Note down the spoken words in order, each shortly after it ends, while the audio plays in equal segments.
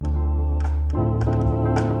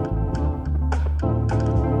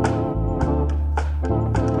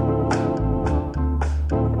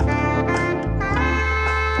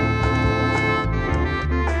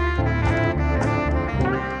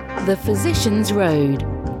The Physician's Road.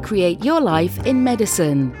 Create your life in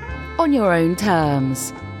medicine, on your own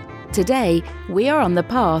terms. Today, we are on the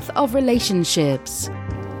path of relationships.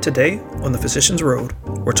 Today, on The Physician's Road,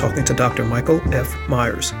 we're talking to Dr. Michael F.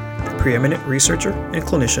 Myers, a preeminent researcher and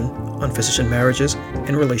clinician on physician marriages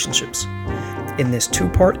and relationships. In this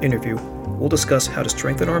two-part interview, we'll discuss how to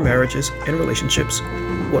strengthen our marriages and relationships,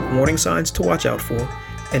 what warning signs to watch out for,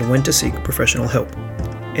 and when to seek professional help.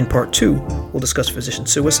 In part two, we'll discuss physician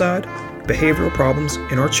suicide, behavioral problems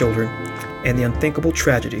in our children, and the unthinkable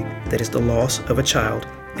tragedy that is the loss of a child,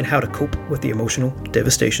 and how to cope with the emotional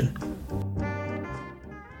devastation.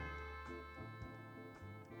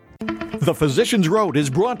 The Physician's Road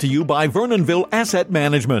is brought to you by Vernonville Asset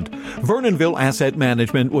Management. Vernonville Asset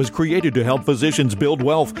Management was created to help physicians build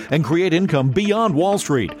wealth and create income beyond Wall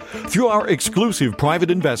Street. Through our exclusive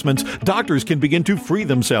private investments, doctors can begin to free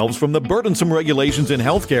themselves from the burdensome regulations in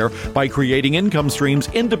healthcare by creating income streams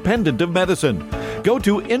independent of medicine. Go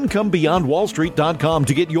to IncomeBeyondWallStreet.com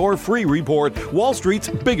to get your free report, Wall Street's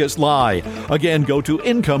Biggest Lie. Again, go to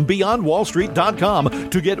IncomeBeyondWallStreet.com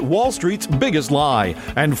to get Wall Street's Biggest Lie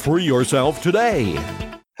and free yourself today.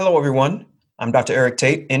 Hello, everyone. I'm Dr. Eric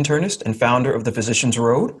Tate, internist and founder of The Physician's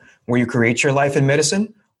Road, where you create your life in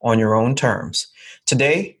medicine on your own terms.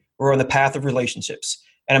 Today, we're on the path of relationships,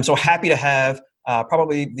 and I'm so happy to have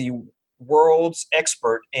probably the world's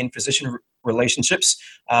expert in physician relationships,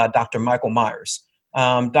 Dr. Michael Myers.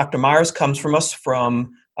 Dr. Myers comes from us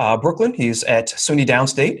from Brooklyn. He's at SUNY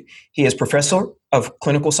Downstate. He is professor of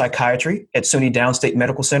clinical psychiatry at SUNY Downstate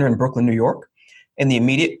Medical Center in Brooklyn, New York, and the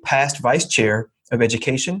immediate past vice chair of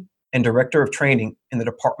education and director of training in the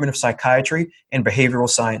Department of Psychiatry and Behavioral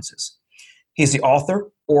Sciences. He's the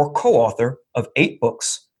author or co-author of 8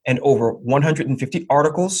 books and over 150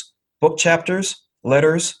 articles, book chapters,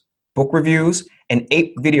 letters, book reviews, and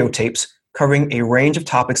 8 videotapes covering a range of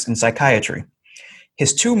topics in psychiatry.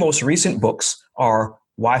 His 2 most recent books are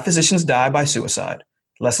Why Physicians Die by Suicide,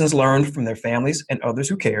 Lessons Learned from Their Families and Others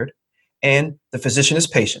Who Cared, and The Physician is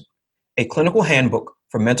Patient, a clinical handbook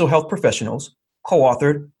for mental health professionals,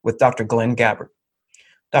 co-authored with Dr. Glenn Gabbard.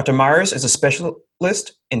 Dr. Myers is a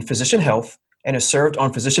specialist in physician health and has served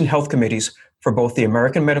on physician health committees for both the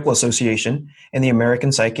American Medical Association and the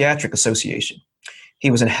American Psychiatric Association. He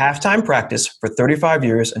was in half-time practice for 35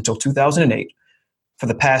 years until 2008. For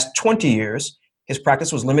the past 20 years, his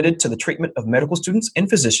practice was limited to the treatment of medical students and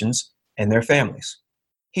physicians and their families.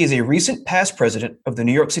 He is a recent past president of the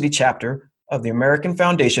New York City chapter of the American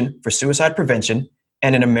Foundation for Suicide Prevention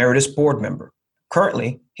and an emeritus board member.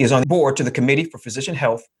 Currently, he is on the board to the Committee for Physician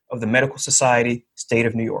Health of the Medical Society, State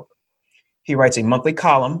of New York. He writes a monthly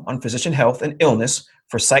column on physician health and illness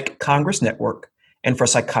for Psych Congress Network and for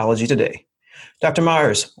Psychology Today. Dr.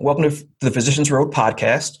 Myers, welcome to the Physician's Road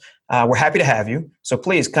podcast. We're happy to have you. So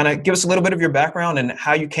please kind of give us a little bit of your background and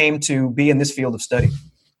how you came to be in this field of study.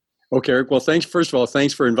 Okay, Eric. Well, first of all,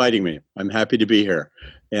 thanks for inviting me. I'm happy to be here,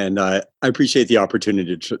 and I appreciate the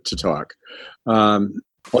opportunity to talk.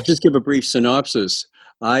 I'll just give a brief synopsis.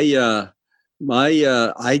 My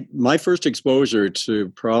first exposure to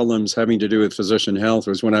problems having to do with physician health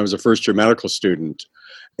was when I was a first-year medical student,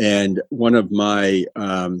 and one of my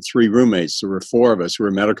 3 roommates, there were 4 of us who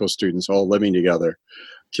were medical students all living together,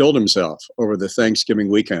 killed himself over the Thanksgiving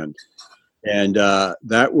weekend, and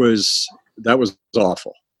that was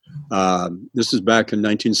awful. This is back in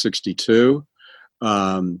 1962.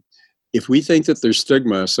 If we think that there's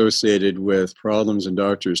stigma associated with problems in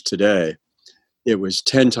doctors today, it was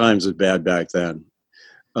 10 times as bad back then.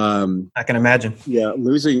 I can imagine. Yeah,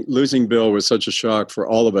 losing Bill was such a shock for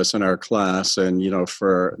all of us in our class, and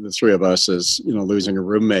for the 3 of us as losing a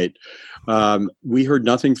roommate. We heard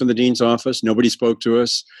nothing from the dean's office. Nobody spoke to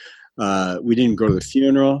us. We didn't go to the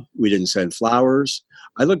funeral. We didn't send flowers.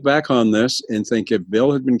 I look back on this and think if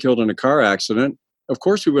Bill had been killed in a car accident, of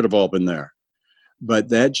course we would have all been there. But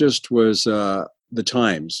that just was the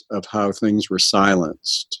times of how things were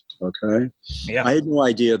silenced. Okay. Yeah. I had no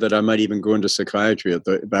idea that I might even go into psychiatry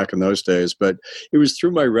back in those days, but it was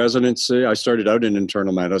through my residency. I started out in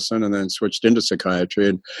internal medicine and then switched into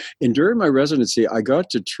psychiatry. And during my residency, I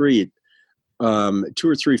got to treat 2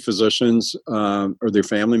 or 3 physicians or their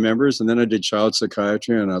family members, and then I did child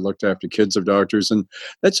psychiatry and I looked after kids of doctors, and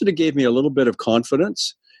that sort of gave me a little bit of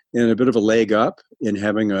confidence and a bit of a leg up in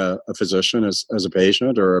having a physician as a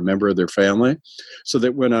patient or a member of their family, so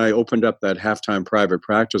that when I opened up that half-time private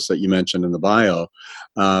practice that you mentioned in the bio,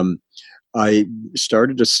 I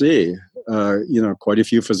started to see quite a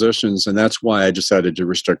few physicians, and that's why I decided to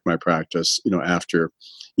restrict my practice after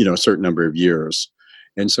a certain number of years.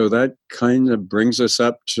 And so that kind of brings us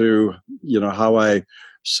up to, how I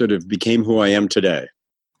sort of became who I am today.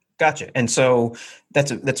 Gotcha. And so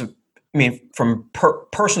that's I mean, from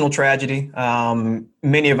personal tragedy,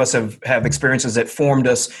 many of us have experiences that formed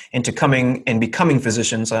us into coming and becoming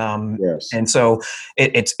physicians. Yes. And so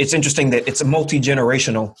it's interesting that it's a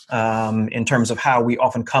multi-generational in terms of how we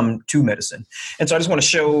often come to medicine. And so I just want to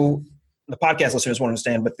show the podcast listeners want to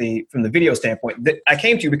understand, but from the video standpoint, I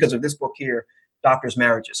came to you because of this book here, Doctors'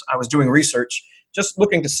 Marriages. I was doing research, just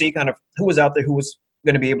looking to see kind of who was out there, who was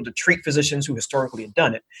going to be able to treat physicians who historically had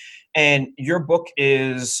done it. And your book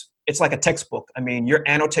it's like a textbook. I mean, your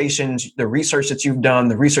annotations, the research that you've done,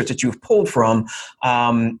 the research that you've pulled from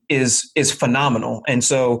is phenomenal. And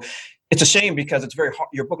so it's a shame because it's very hard.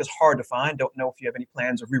 Your book is hard to find. Don't know if you have any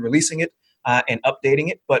plans of re-releasing it and updating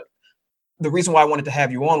it. But the reason why I wanted to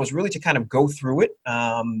have you on was really to kind of go through it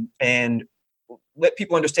and let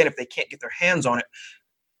people understand, if they can't get their hands on it,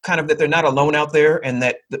 kind of that they're not alone out there, and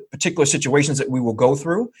that the particular situations that we will go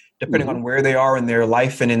through, depending on where they are in their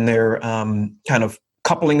life and in their kind of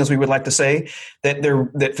coupling, as we would like to say, that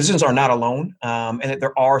physicians are not alone, and that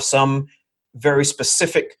there are some very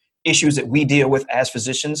specific issues that we deal with as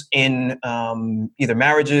physicians in either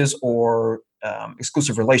marriages or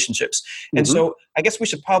exclusive relationships. And so I guess we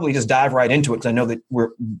should probably just dive right into it, because I know that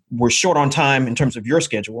we're short on time in terms of your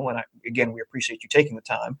schedule. And again, we appreciate you taking the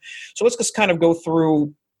time. So let's just kind of go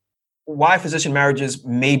through why physician marriages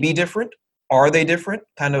may be different. Are they different?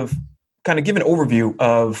 Kind of give an overview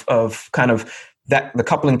of kind of that, the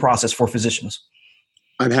coupling process for physicians.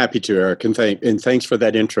 I'm happy to, Eric, and thanks for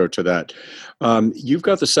that intro to that. You've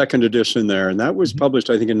got the second edition there, and that was published,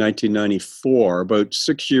 I think, in 1994, about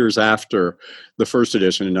 6 years after the first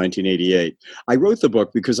edition in 1988. I wrote the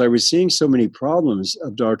book because I was seeing so many problems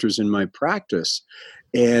of doctors in my practice.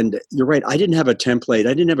 And you're right, I didn't have a template.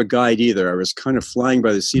 I didn't have a guide either. I was kind of flying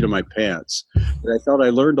by the seat of my pants. But I felt I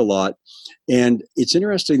learned a lot. And it's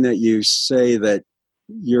interesting that you say that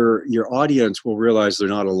your audience will realize they're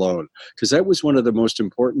not alone, because that was one of the most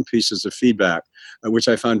important pieces of feedback, which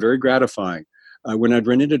I found very gratifying. When I'd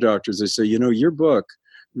run into doctors, they say, your book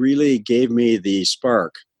really gave me the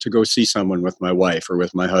spark to go see someone with my wife or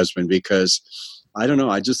with my husband, because I don't know,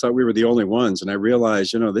 I just thought we were the only ones. And I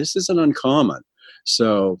realized, this isn't uncommon.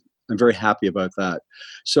 So I'm very happy about that.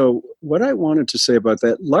 So what I wanted to say about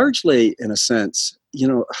that, largely in a sense,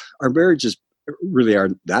 our marriages really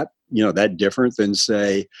aren't that different than,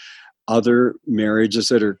 say, other marriages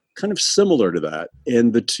that are kind of similar to that.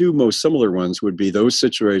 And the two most similar ones would be those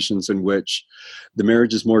situations in which the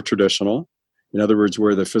marriage is more traditional. In other words,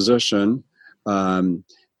 where the physician,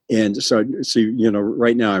 and so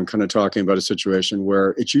right now I'm kind of talking about a situation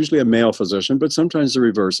where it's usually a male physician, but sometimes the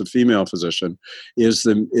reverse, a female physician is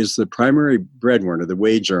the primary breadwinner, the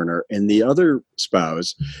wage earner, and the other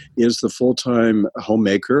spouse is the full-time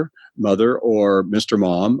homemaker, mother, or Mr.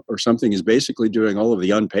 Mom or something, is basically doing all of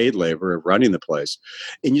the unpaid labor of running the place.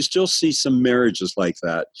 And you still see some marriages like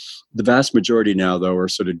that. The vast majority now, though, are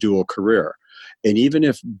sort of dual career. And even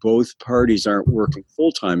if both parties aren't working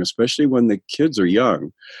full-time, especially when the kids are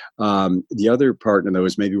young, the other partner, though,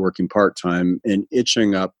 is maybe working part-time and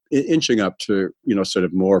inching up to, sort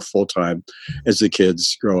of more full-time as the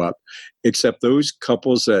kids grow up. Except those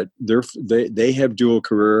couples that they have dual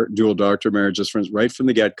career, dual doctor marriages right from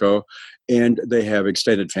the get-go, and they have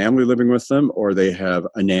extended family living with them, or they have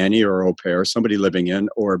a nanny or au pair, somebody living in,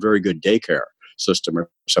 or a very good daycare system or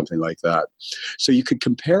something like that. So you could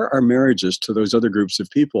compare our marriages to those other groups of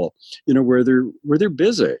people, where they're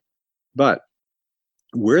busy. But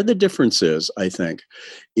where the difference is, I think,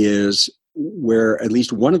 is where at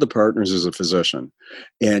least one of the partners is a physician.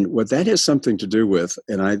 And what that has something to do with,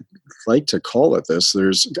 and I like to call it this,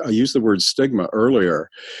 I used the word stigma earlier.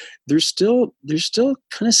 There's still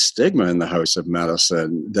kind of stigma in the house of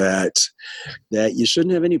medicine that you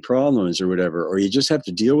shouldn't have any problems or whatever, or you just have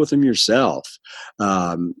to deal with them yourself,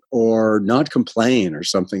 or not complain or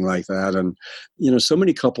something like that. And, so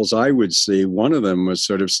many couples I would see, one of them was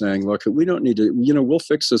sort of saying, look, we don't need to, we'll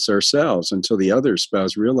fix this ourselves, until the other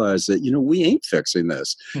spouse realized that, we ain't fixing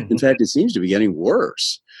this. In fact, it seems to be getting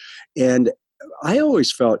worse. And I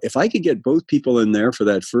always felt if I could get both people in there for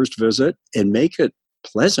that first visit and make it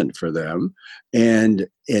pleasant for them and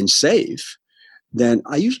safe, then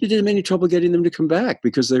I usually didn't have any trouble getting them to come back,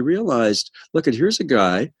 because they realized, look, here's a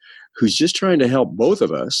guy who's just trying to help both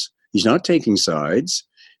of us. He's not taking sides.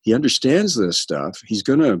 He understands this stuff. He's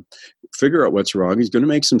going to figure out what's wrong. He's going to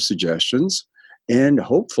make some suggestions and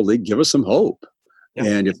hopefully give us some hope. Yeah.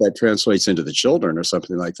 And if that translates into the children or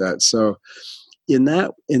something like that. So in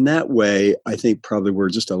that way, I think probably we're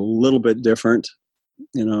just a little bit different.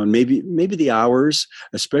 And maybe the hours,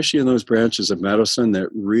 especially in those branches of medicine that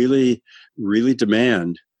really, really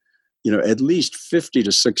demand at least 50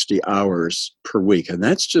 to 60 hours per week. And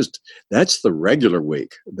that's the regular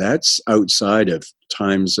week. That's outside of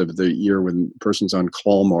times of the year when the person's on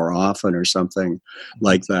call more often or something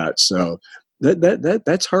like that. So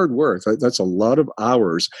that's hard work. That's a lot of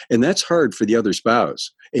hours, and that's hard for the other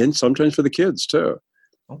spouse and sometimes for the kids too.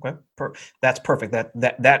 Okay, that's perfect.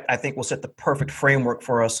 That I think will set the perfect framework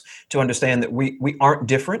for us to understand that we aren't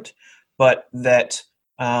different, but that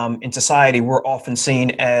in society we're often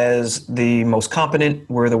seen as the most competent.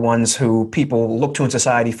 We're the ones who people look to in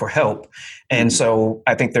society for help, and so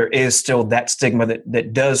I think there is still that stigma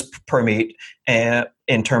that does permeate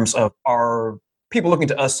in terms of our people looking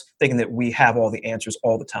to us thinking that we have all the answers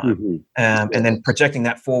all the time, and then projecting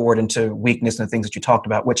that forward into weakness and the things that you talked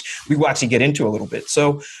about, which we will actually get into a little bit.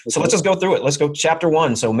 So let's just go through it. Let's go chapter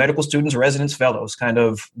 1. So medical students, residents, fellows, kind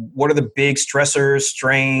of what are the big stressors,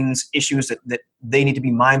 strains, issues that they need to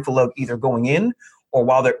be mindful of either going in or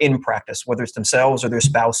while they're in practice, whether it's themselves or their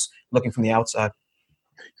spouse looking from the outside.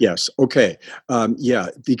 Yes. Okay.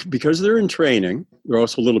 Because they're in training, they're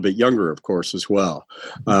also a little bit younger, of course, as well.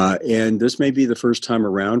 And this may be the first time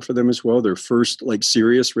around for them as well, their first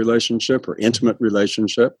serious relationship or intimate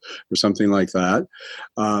relationship or something like that.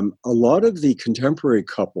 A lot of the contemporary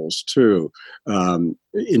couples, too,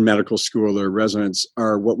 in medical school or residents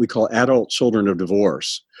are what we call adult children of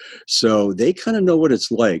divorce. So they kind of know what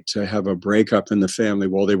it's like to have a breakup in the family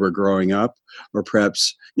while they were growing up, or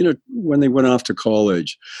perhaps, when they went off to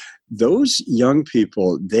college. Those young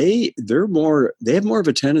people, they have more of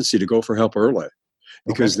a tendency to go for help early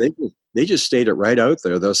because they just state it right out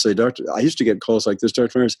there. They'll say, "Doctor," I used to get calls like this,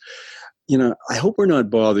 "Dr. Myers, I hope we're not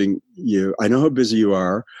bothering you. I know how busy you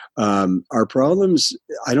are. Our problems,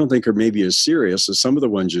 I don't think are maybe as serious as some of the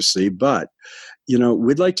ones you see, but,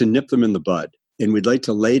 we'd like to nip them in the bud, and we'd like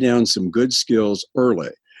to lay down some good skills early.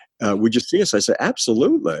 Would you see us?" I say,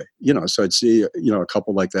 "Absolutely." So I'd see, a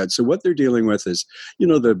couple like that. So what they're dealing with is,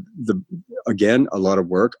 again, a lot of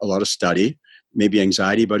work, a lot of study, maybe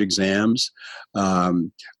anxiety about exams,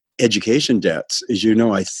 education debts. As you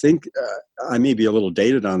know, I think I may be a little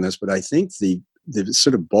dated on this, but I think the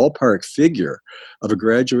sort of ballpark figure of a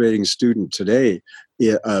graduating student today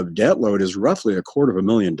of debt load is roughly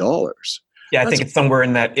 $250,000. Yeah, I think it's somewhere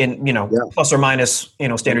in that, plus or minus,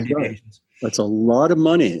 standard deviations. That's a lot of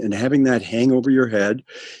money, and having that hang over your head,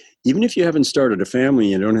 even if you haven't started a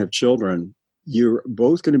family and you don't have children, you're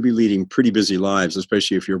both going to be leading pretty busy lives,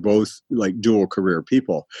 especially if you're both dual career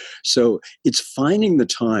people. So it's finding the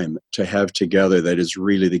time to have together that is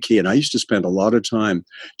really the key. And I used to spend a lot of time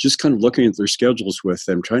just kind of looking at their schedules with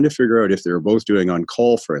them, trying to figure out if they were both doing on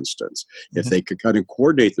call, for instance, if they could kind of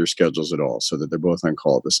coordinate their schedules at all so that they're both on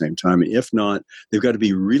call at the same time. And if not, they've got to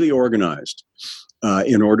be really organized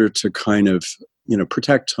in order to kind of,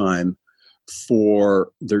 protect time for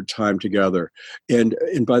their time together. And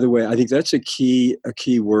by the way, I think that's a key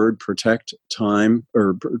word, protect time,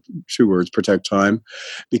 or 2 words, protect time,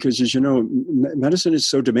 because as you know, medicine is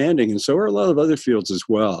so demanding, and so are a lot of other fields as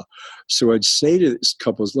well. So I'd say to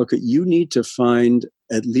couples, look, you need to find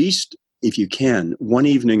at least, if you can, one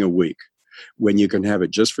evening a week when you can have it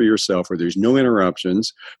just for yourself, where there's no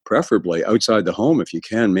interruptions, preferably outside the home if you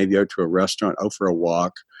can, maybe out to a restaurant, out for a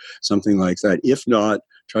walk, something like that. If not,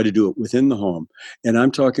 try to do it within the home. And I'm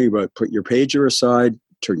talking about put your pager aside,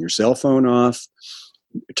 turn your cell phone off,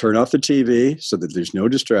 turn off the TV so that there's no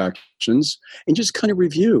distractions, and just kind of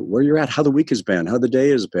review where you're at, how the week has been, how the day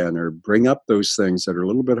has been, or bring up those things that are a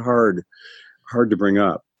little bit hard to bring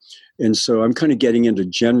up. And so I'm kind of getting into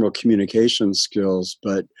general communication skills,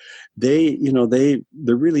 but they're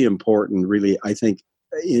really important, really, I think,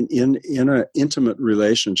 in an intimate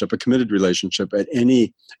relationship, a committed relationship at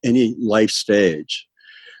any life stage.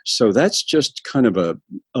 So that's just kind of a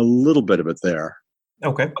little bit of it there.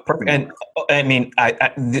 Okay, perfect. And I mean,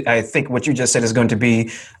 I think what you just said is going to be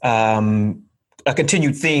a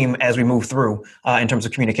continued theme as we move through in terms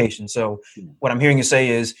of communication. So what I'm hearing you say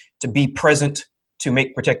is to be present, to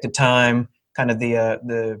make protected time, kind of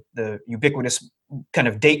the ubiquitous kind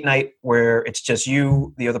of date night where it's just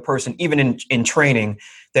you, the other person, even in training,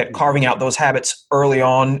 that carving out those habits early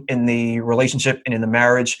on in the relationship and in the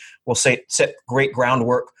marriage will set great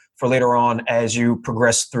groundwork for later on as you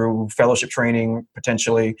progress through fellowship training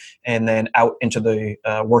potentially, and then out into the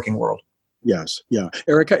working world. Yes. Yeah.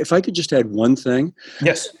 Eric, if I could just add one thing.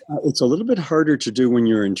 Yes. It's a little bit harder to do when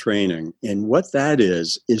you're in training. And what that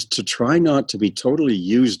is to try not to be totally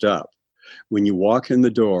used up when you walk in the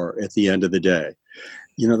door at the end of the day.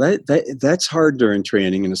 That's hard during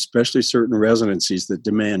training, and especially certain residencies that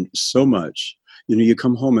demand so much. You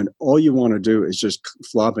come home and all you want to do is just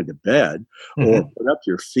flop into bed or put up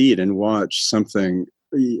your feet and watch something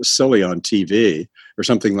silly on TV or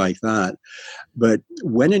something like that. But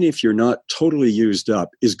when and if you're not totally used up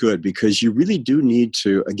is good, because you really do need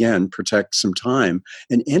to, again, protect some time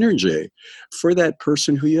and energy for that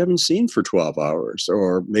person who you haven't seen for 12 hours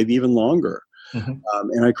or maybe even longer.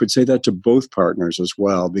 And I could say that to both partners as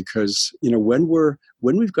well, because, when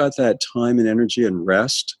we've got that time and energy and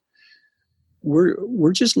rest,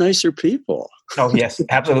 we're just nicer people. Oh yes,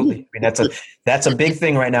 absolutely. I mean, that's a big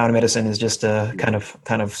thing right now in medicine, is just kind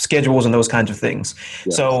of schedules and those kinds of things.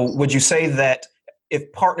 Yes. So would you say that if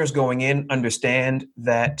partners going in understand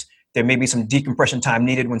that there may be some decompression time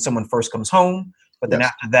needed when someone first comes home, but then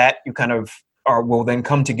after that you kind of will then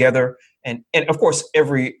come together, and of course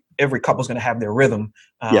every couple is going to have their rhythm,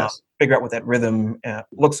 figure out what that rhythm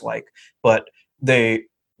looks like. But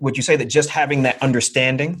would you say that just having that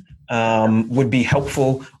understanding would be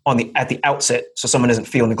helpful at the outset, so someone doesn't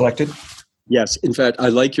feel neglected? Yes. In fact, I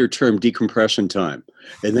like your term decompression time.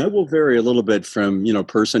 And that will vary a little bit from,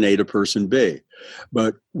 person A to person B.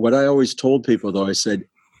 But what I always told people, though, I said,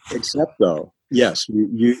 except though, yes,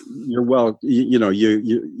 you're well,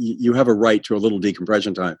 you have a right to a little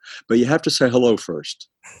decompression time, but you have to say hello first.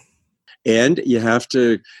 And you have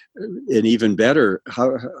to, and even better,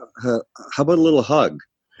 how about a little hug?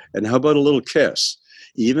 And how about a little kiss?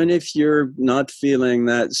 Even if you're not feeling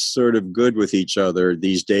that sort of good with each other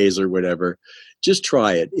these days or whatever, just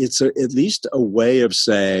try it. It's at least a way of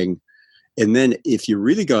saying, and then if you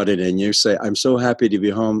really got it in you, say, I'm so happy to be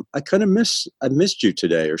home. I missed you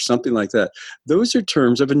today, or something like that. Those are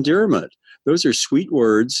terms of endearment. Those are sweet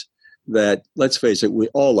words that, let's face it, we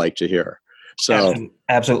all like to hear. So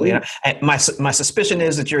absolutely. And my suspicion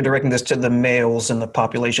is that you're directing this to the males in the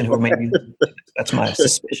population who are maybe, that's my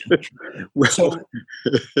suspicion.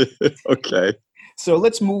 Okay. So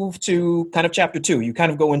let's move to kind of chapter 2. You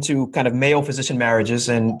kind of go into kind of male physician marriages.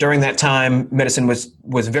 And during that time, medicine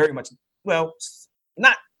was very much,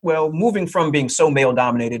 moving from being so male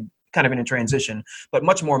dominated, kind of in a transition, but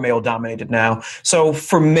much more male dominated now. So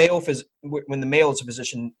for when the male is a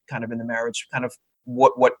physician kind of in the marriage, kind of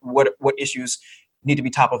what issues need to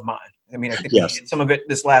be top of mind? I mean, I think we hit some of it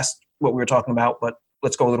what we were talking about, but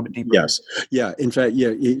let's go a little bit deeper. Yes. Yeah. In fact,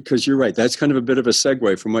 because you're right. That's kind of a bit of a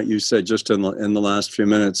segue from what you said just in the last few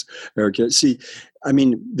minutes, Eric. See, I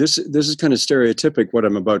mean, this is kind of stereotypic what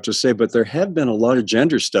I'm about to say, but there have been a lot of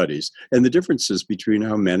gender studies and the differences between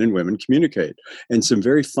how men and women communicate, and some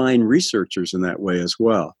very fine researchers in that way as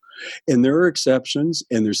well. And there are exceptions,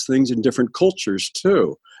 and there's things in different cultures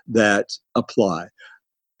too that apply.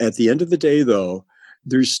 At the end of the day, though,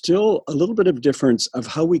 there's still a little bit of difference of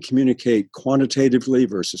how we communicate quantitatively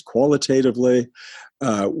versus qualitatively,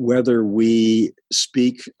 whether we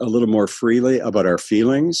speak a little more freely about our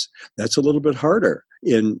feelings. That's a little bit harder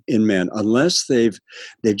in men, unless they've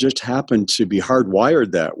just happened to be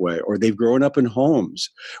hardwired that way, or they've grown up in homes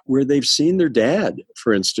where they've seen their dad,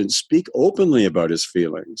 for instance, speak openly about his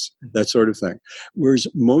feelings, that sort of thing. Whereas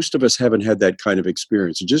most of us haven't had that kind of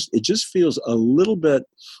experience. It just feels a little bit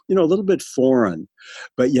foreign.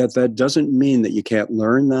 But yet that doesn't mean that you can't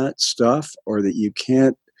learn that stuff, or that you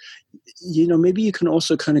can't, maybe you can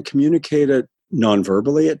also kind of communicate it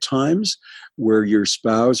non-verbally at times, where your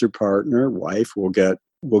spouse or partner, wife, will get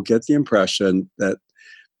the impression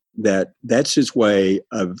that's his way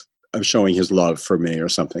of showing his love for me, or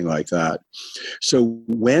something like that. So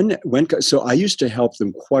so I used to help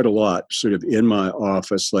them quite a lot, sort of in my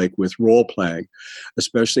office, like with role playing,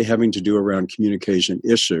 especially having to do around communication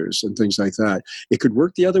issues and things like that. It could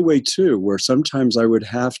work the other way too, where sometimes I would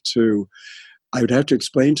have to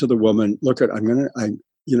explain to the woman, look,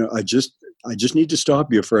 I just need to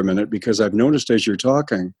stop you for a minute, because I've noticed as you're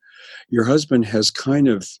talking, your husband has kind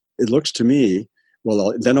of, it looks to me,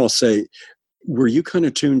 then I'll say, were you kind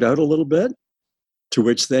of tuned out a little bit? To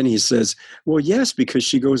which then he says, well, yes, because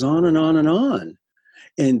she goes on and on and on.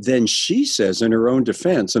 And then she says in her own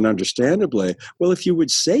defense, and understandably, well, if you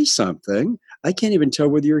would say something, I can't even tell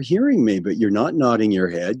whether you're hearing me, but you're not nodding your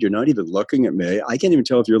head. You're not even looking at me. I can't even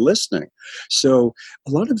tell if you're listening. So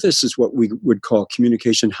a lot of this is what we would call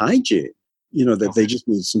communication hygiene. That they just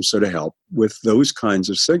need some sort of help with those kinds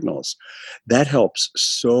of signals. That helps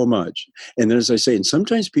so much. And then, as I say, and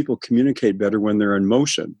sometimes people communicate better when they're in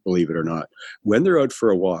motion, believe it or not, when they're out for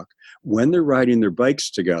a walk, when they're riding their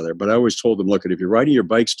bikes together. But I always told them, look, if you're riding your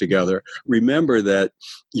bikes together, remember that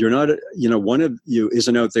you're not, one of you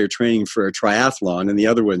isn't out there training for a triathlon and the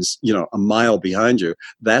other one's, a mile behind you.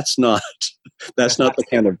 That's not the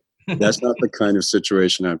kind of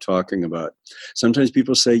situation I'm talking about. Sometimes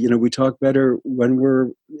people say, we talk better when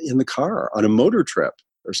we're in the car on a motor trip.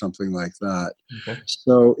 or something like that. Okay.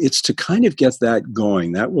 So it's to kind of get that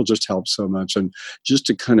going. That will just help so much. And just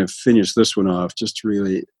to kind of finish this one off, just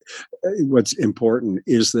really what's important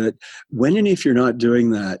is that when and if you're not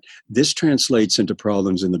doing that, this translates into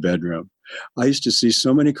problems in the bedroom. I used to see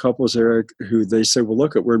so many couples, Eric, who they say, well,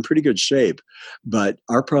 look, we're in pretty good shape, but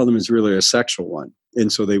our problem is really a sexual one. And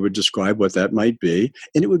so they would describe what that might be.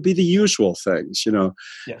 And it would be the usual things,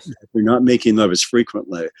 Yes. They're not making love as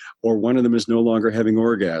frequently, or one of them is no longer having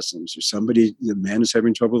orgasms, or the man is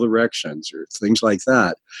having trouble with erections, or things like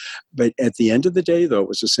that. But at the end of the day, though, it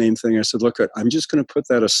was the same thing. I said, look, I'm just going to put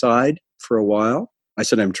that aside for a while. I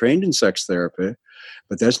said, I'm trained in sex therapy,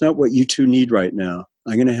 but that's not what you two need right now.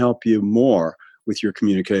 I'm going to help you more with your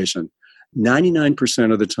communication.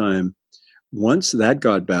 99% of the time, once that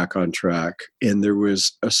got back on track and there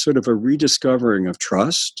was a sort of a rediscovering of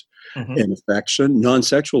trust and affection,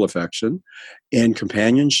 non-sexual affection, and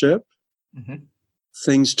companionship,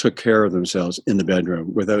 things took care of themselves in the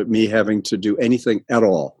bedroom without me having to do anything at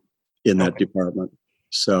all in that department.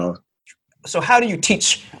 So how do you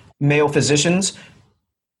teach male physicians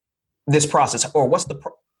this process, or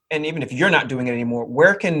and even if you're not doing it anymore,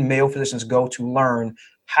 where can male physicians go to learn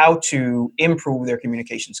how to improve their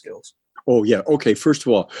communication skills? Oh, yeah. Okay. First of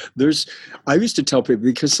all, I used to tell people,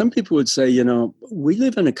 because some people would say, we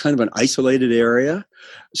live in a kind of an isolated area.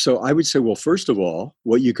 So I would say, well, first of all,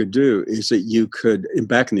 what you could do is that you could,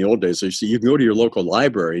 back in the old days, you can go to your local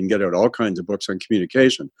library and get out all kinds of books on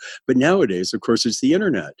communication. But nowadays, of course, it's the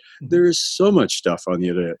internet. There is so much stuff on the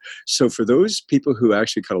internet. So for those people who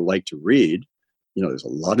actually kind of like to read, there's a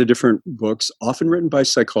lot of different books, often written by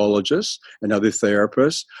psychologists and other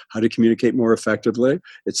therapists, how to communicate more effectively,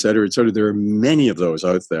 et cetera, et cetera. There are many of those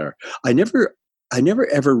out there. I never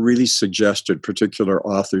ever really suggested particular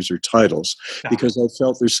authors or titles because I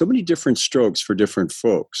felt there's so many different strokes for different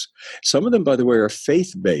folks. Some of them, by the way, are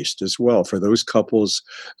faith-based as well for those couples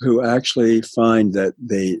who actually find that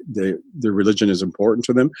their religion is important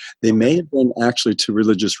to them. They may have been actually to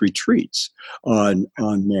religious retreats on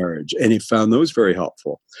marriage, and have found those very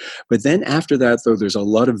helpful. But then after that, though, there's a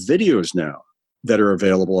lot of videos now that are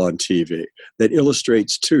available on TV that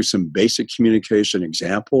illustrates too some basic communication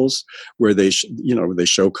examples where they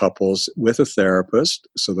show couples with a therapist.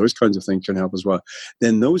 So those kinds of things can help as well.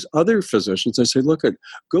 Then those other physicians, I say,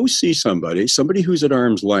 go see somebody who's at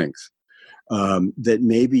arm's length, that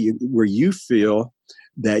maybe where you feel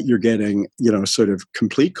that you're getting, sort of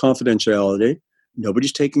complete confidentiality.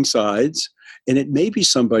 Nobody's taking sides. And it may be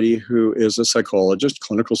somebody who is a psychologist,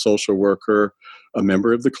 clinical social worker, a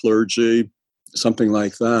member of the clergy, something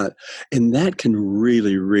like that. And that can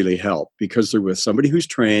really, really help because they're with somebody who's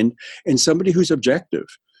trained and somebody who's objective,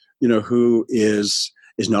 who is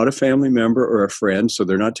not a family member or a friend, so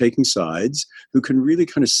they're not taking sides, who can really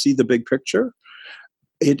kind of see the big picture.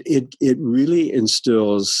 It really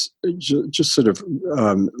instills just sort of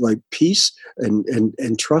like peace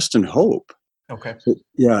and trust and hope. Okay.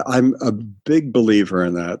 Yeah, I'm a big believer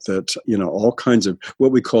in that all kinds of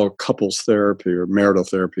what we call couples therapy or marital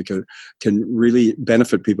therapy can really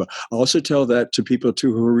benefit people. I also tell that to people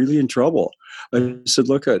too who are really in trouble. I said,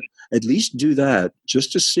 look, at least do that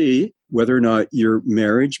just to see whether or not your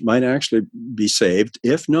marriage might actually be saved.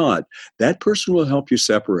 If not, that person will help you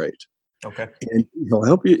separate. Okay. And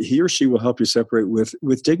he or she will help you separate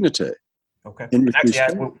with dignity. Okay.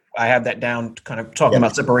 Actually, I have that down, kind of talking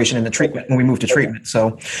about separation in the treatment when we move to treatment.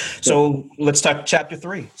 So let's talk chapter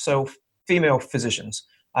 3. So female physicians.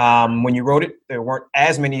 When you wrote it, there weren't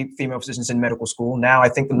as many female physicians in medical school. Now I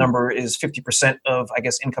think the number is 50% of,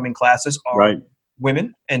 incoming classes are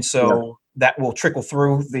women. And so that will trickle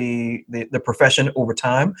through the profession over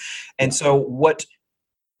time. And so what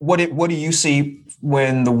do you see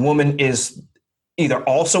when the woman is either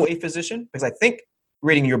also a physician? Because I think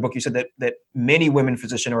reading your book, you said that many women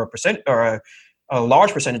physicians or a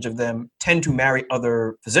large percentage of them tend to marry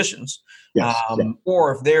other physicians,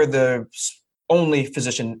 or if they're the only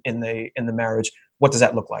physician in the marriage, what does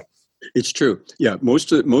that look like? It's true. Yeah,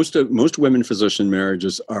 most women physician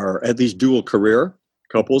marriages are at least dual career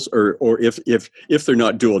couples, or if they're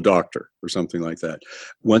not dual doctor or something like that.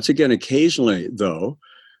 Once again, occasionally though,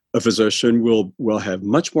 a physician will have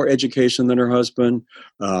much more education than her husband.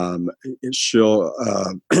 She'll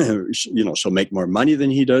make more money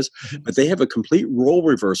than he does, but they have a complete role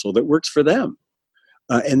reversal that works for them,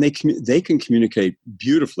 and they can communicate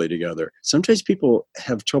beautifully together. Sometimes people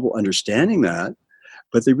have trouble understanding that,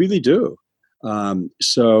 but they really do. But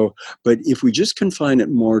if we just confine it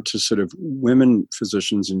more to sort of women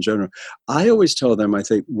physicians in general, I always tell them, I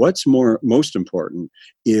think what's most important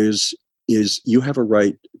is is you have a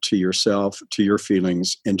right to yourself, to your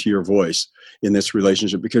feelings, and to your voice in this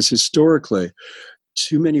relationship, because historically,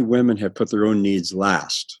 too many women have put their own needs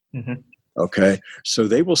last. Mm-hmm. Okay. So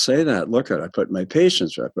they will say that, look, I put my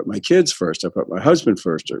patients first, I put my kids first, I put my husband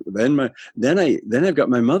first, or then I've got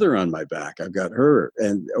my mother on my back, I've got her,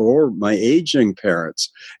 or my aging parents,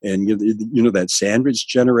 and you know, that sandwich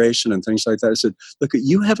generation and things like that. I said, look,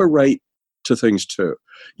 you have a right to things too.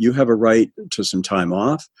 You have a right to some time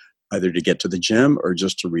off, either to get to the gym or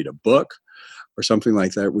just to read a book or something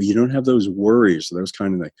like that, where you don't have those worries, those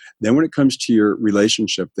kind of things. Then when it comes to your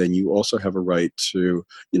relationship, then you also have a right to,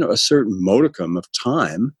 you know, a certain modicum of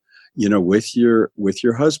time, you know, with your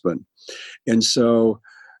husband. And so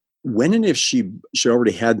when and if she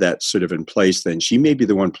already had that sort of in place, then she may be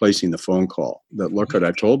the one placing the phone call that, look,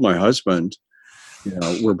 I've told my husband, you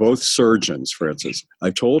know, we're both surgeons, for instance.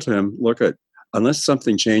 I've told him, look, unless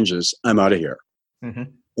something changes, I'm out of here. Mm-hmm.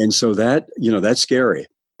 And so that, you know, that's scary.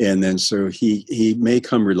 And then so he may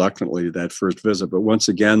come reluctantly to that first visit. But once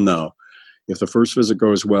again, though, if the first visit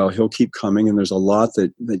goes well, he'll keep coming, and there's a lot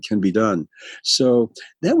that can be done. So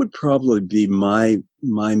that would probably be my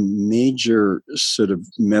major sort of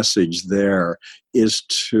message there, is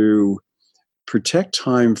to protect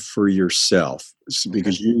time for yourself,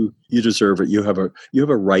 because you deserve it. You have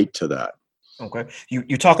a right to that. Okay.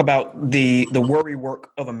 You talk about the worry work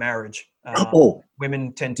of a marriage.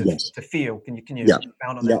 Women tend to to feel. Can you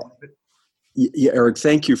expound on that a little bit? Yeah, Eric,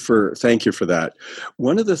 thank you for that.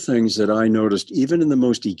 One of the things that I noticed, even in the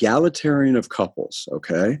most egalitarian of couples,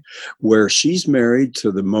 okay, where she's married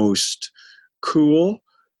to the most cool,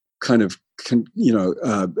 kind of,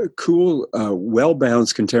 cool,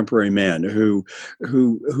 well-balanced contemporary man who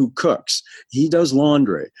cooks. He does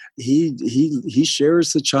laundry. He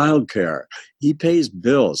shares the childcare. He pays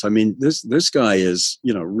bills. I mean, this guy is,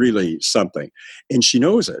 you know, really something, and she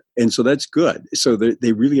knows it, and so that's good. So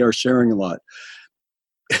they really are sharing a lot.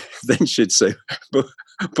 Then she'd say,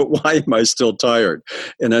 but why am I still tired?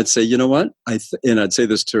 And I'd say, you know what? And I'd say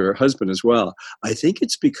this to her husband as well. I think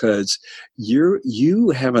it's because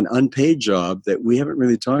you have an unpaid job that we haven't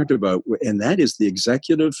really talked about, and that is the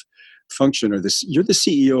executive function, or you're the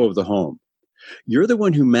CEO of the home. You're the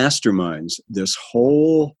one who masterminds this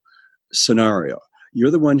whole scenario.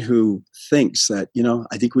 You're the one who thinks that, you know,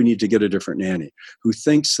 I think we need to get a different nanny, who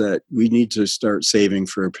thinks that we need to start saving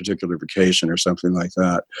for a particular vacation or something like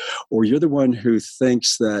that. Or you're the one who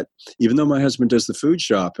thinks that even though my husband does the food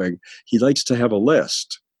shopping, he likes to have a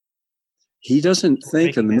list. He doesn't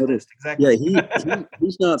think in the middle. Exactly. Yeah,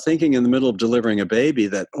 he's not thinking in the middle of delivering a baby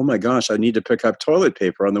that, oh my gosh, I need to pick up toilet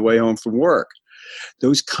paper on the way home from work.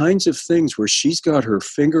 Those kinds of things where she's got her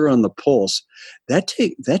finger on the pulse, that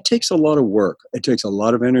takes a lot of work. It takes a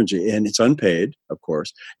lot of energy, and it's unpaid, of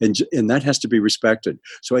course, and that has to be respected.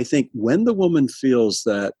 So I think when the woman feels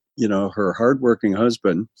that, you know, her hardworking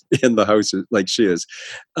husband in the house, like she is,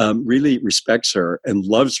 really respects her and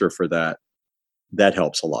loves her for that, that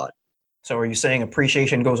helps a lot. So are you saying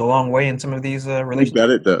appreciation goes a long way in some of these relationships? I bet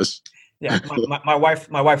it does. Yeah, my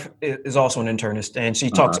wife is also an internist, and she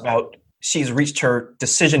talks about she's reached her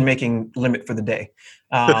decision-making limit for the day.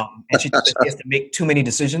 And she has to make too many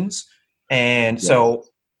decisions. And so,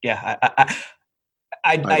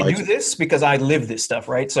 I do this because I live this stuff,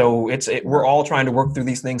 right? So we're all trying to work through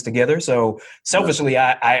these things together. So selfishly,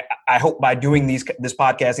 I hope by doing this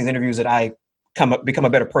podcast, these interviews, that I become a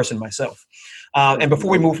better person myself. And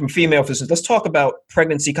before we move from female physicians, let's talk about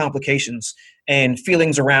pregnancy complications and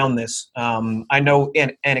feelings around this. I know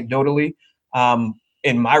anecdotally,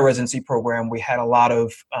 in my residency program, we had a lot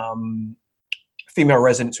of female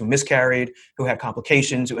residents who miscarried, who had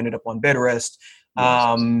complications, who ended up on bed rest.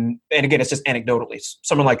 And again, it's just anecdotally.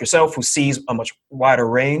 Someone like yourself who sees a much wider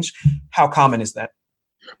range, how common is that?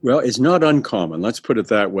 Well, it's not uncommon. Let's put it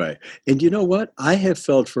that way. And you know what? I have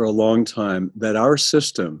felt for a long time that our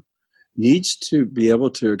system needs to be able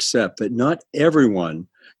to accept that not everyone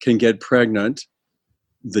can get pregnant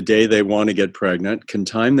the day they want to get pregnant, can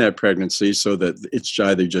time that pregnancy so that it's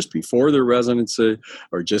either just before their residency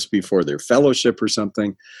or just before their fellowship or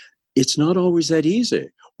something. It's not always that easy.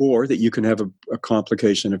 Or that you can have a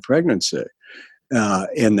complication of pregnancy,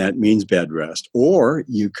 and that means bed rest. Or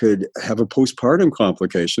you could have a postpartum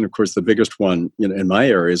complication. Of course, the biggest one in my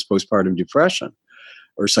area is postpartum depression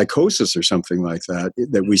or psychosis or something like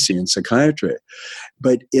that we see in psychiatry.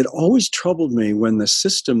 But it always troubled me when the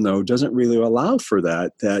system, though, doesn't really allow for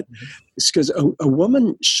that. It's because a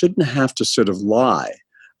woman shouldn't have to sort of lie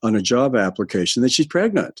on a job application that she's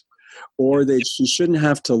pregnant. or that she shouldn't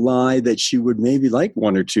have to lie that she would maybe like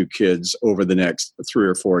 1 or 2 kids over the next 3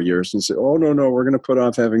 or 4 years and say, oh, no, we're going to put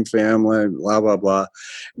off having family, blah, blah, blah,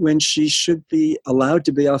 when she should be allowed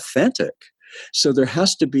to be authentic. So there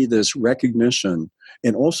has to be this recognition.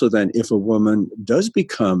 And also then if a woman does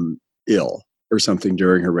become ill or something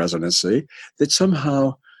during her residency, that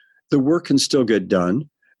somehow the work can still get done,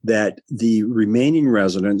 that the remaining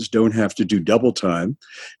residents don't have to do double time,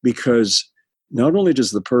 because not only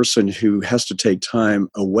does the person who has to take time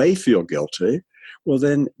away feel guilty, well,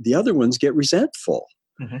 then the other ones get resentful.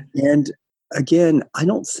 Mm-hmm. And again, I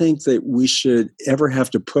don't think that we should ever have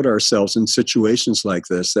to put ourselves in situations like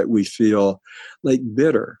this that we feel like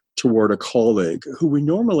bitter toward a colleague who we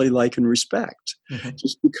normally like and respect,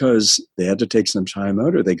 just because they had to take some time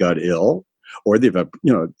out, or they got ill, or they've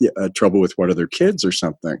trouble with one of their kids or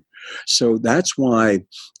something. So that's why,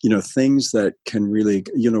 things that can really,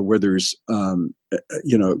 where there's,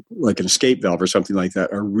 like an escape valve or something like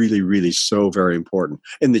that, are really, really so very important.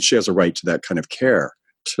 And that she has a right to that kind of care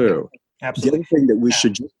too. Absolutely. The other thing that we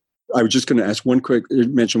should, I was just going to ask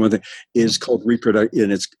mention one thing, is called reproductive,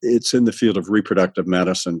 and it's in the field of reproductive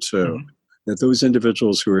medicine too, that those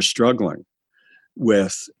individuals who are struggling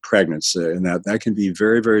with pregnancy, and that can be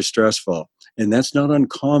very, very stressful. And that's not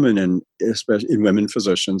uncommon especially in women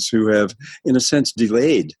physicians who have, in a sense,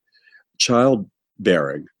 delayed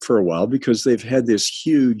childbearing for a while because they've had this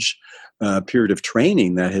huge period of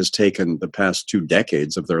training that has taken the past 2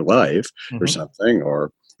 decades of their life or something,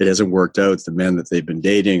 or it hasn't worked out, the men that they've been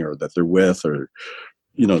dating or that they're with, or,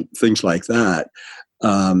 things like that.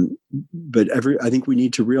 But I think we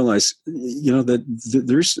need to realize,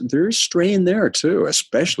 that there's strain there too,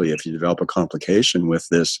 especially if you develop a complication with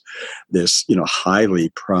this, highly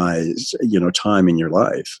prized, time in your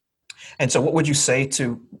life. And so what would you say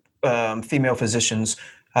to female physicians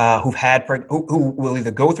who've had who will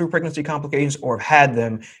either go through pregnancy complications or have had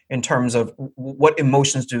them, in terms of what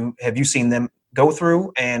emotions have you seen them go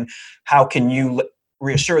through, and how can you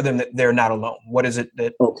reassure them that they're not alone? What is it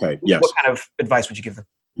that? Okay. Yes. What kind of advice would you give them?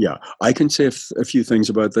 Yeah, I can say a few things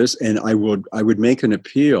about this, and I would make an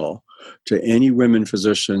appeal to any women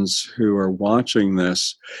physicians who are watching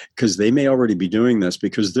this, because they may already be doing this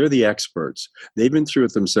because they're the experts. They've been through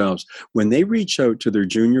it themselves. When they reach out to their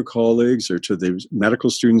junior colleagues or to the medical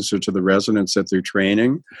students or to the residents that they're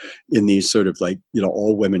training in these sort of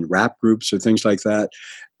all women rap groups or things like that,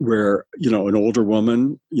 where, an older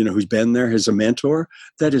woman, who's been there as a mentor,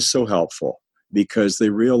 that is so helpful, because they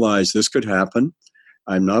realize this could happen.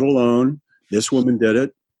 I'm not alone. This woman did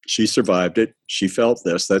it. She survived it. She felt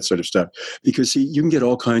this, that sort of stuff. Because you can get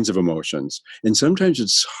all kinds of emotions. And sometimes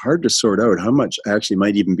it's hard to sort out how much actually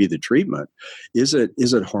might even be the treatment. Is it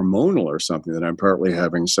hormonal or something that I'm partly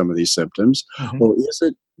having some of these symptoms? Or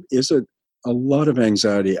is it a lot of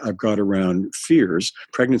anxiety I've got around fears,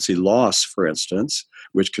 pregnancy loss, for instance,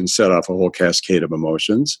 which can set off a whole cascade of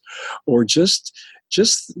emotions, or just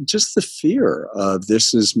the fear of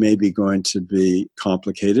this is maybe going to be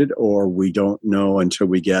complicated, or we don't know until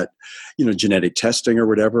we get, genetic testing or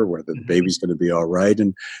whatever, whether the baby's going to be all right.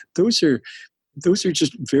 And those are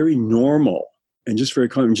just very normal and just very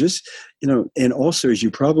common. And also, as you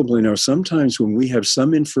probably know, sometimes when we have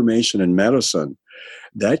some information in medicine,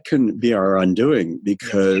 that can be our undoing,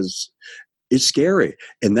 because it's scary.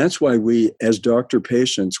 And that's why we, as doctor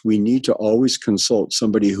patients, we need to always consult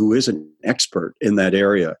somebody who is an expert in that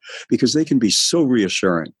area, because they can be so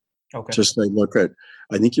reassuring. Okay. Just say, look,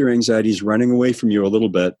 I think your anxiety is running away from you a little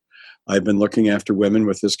bit. I've been looking after women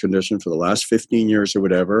with this condition for the last 15 years or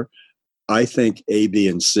whatever. I think A, B,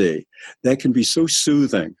 and C. That can be so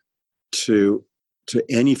soothing to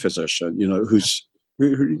any physician, who's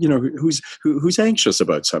anxious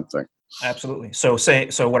about something. Absolutely. So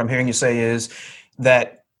what I'm hearing you say is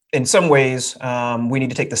that in some ways we need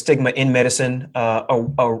to take the stigma in medicine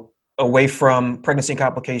away from pregnancy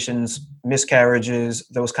complications, miscarriages,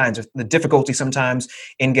 those kinds of the difficulty sometimes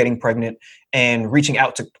in getting pregnant, and reaching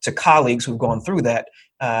out to colleagues who've gone through that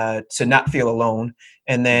to not feel alone.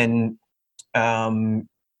 And then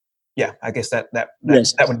I guess that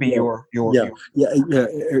would be your view.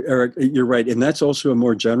 Eric, you're right. And that's also a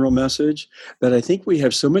more general message that I think we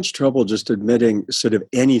have so much trouble just admitting sort of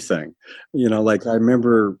anything. Like I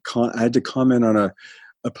remember I had to comment on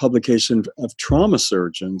a publication of trauma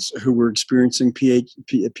surgeons who were experiencing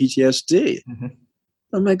PTSD.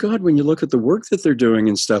 Oh my God, when you look at the work that they're doing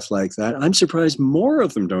and stuff like that, I'm surprised more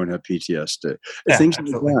of them don't have PTSD. Things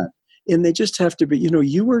absolutely. like that. And they just have to be,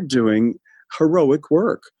 you are doing heroic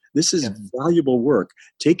work. This is valuable work.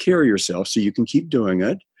 Take care of yourself so you can keep doing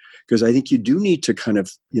it, because I think you do need to kind of,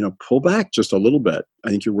 pull back just a little bit. I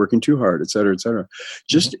think you're working too hard, et cetera, et cetera.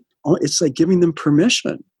 Just, it's like giving them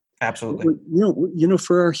permission. Absolutely.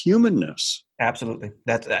 For our humanness. Absolutely.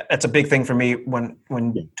 That's a big thing for me when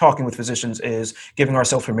talking with physicians, is giving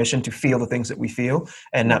ourselves permission to feel the things that we feel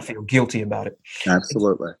and not feel guilty about it.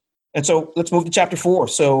 Absolutely. And so let's move to chapter 4.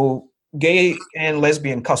 So gay and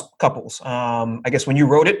lesbian couples. I guess when you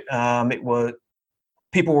wrote it,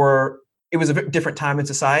 it was a different time in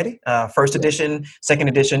society. First edition, second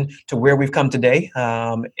edition, to where we've come today.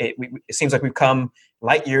 It seems like we've come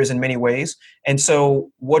light years in many ways. And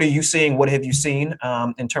so what are you seeing? What have you seen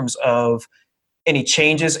in terms of any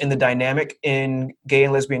changes in the dynamic in gay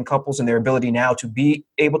and lesbian couples and their ability now to be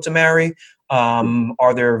able to marry?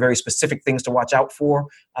 Are there very specific things to watch out for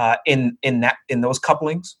in those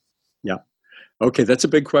couplings? Yeah. Okay, that's a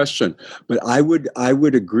big question, but I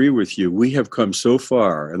would agree with you. We have come so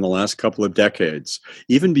far in the last couple of decades,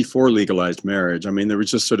 even before legalized marriage. I mean, there was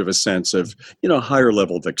just sort of a sense of, higher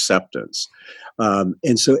level of acceptance. And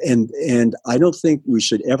I don't think we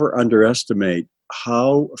should ever underestimate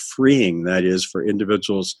how freeing that is for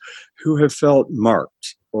individuals who have felt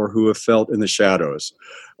marked, or who have felt in the shadows,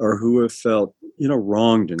 or who have felt,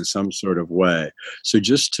 wronged in some sort of way. So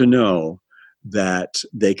just to know that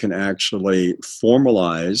they can actually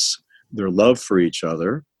formalize their love for each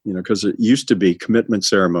other, because it used to be commitment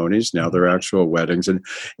ceremonies. Now they're actual weddings. And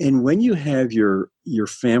when you have your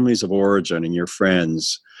families of origin and your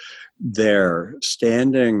friends there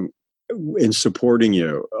standing in supporting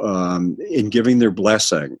you, in giving their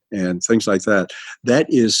blessing and things like that, that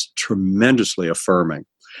is tremendously affirming.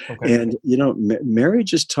 Okay. And,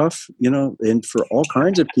 marriage is tough, and for all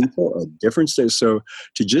kinds of people at different stages. So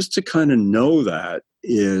to kind of know that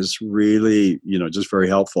is really, just very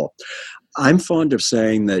helpful. I'm fond of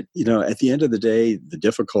saying that, at the end of the day, the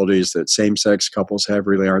difficulties that same-sex couples have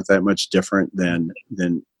really aren't that much different than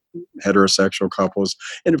heterosexual couples.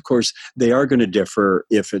 And of course, they are going to differ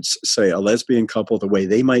if it's, say, a lesbian couple, the way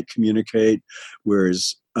they might communicate,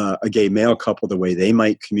 whereas a gay male couple, the way they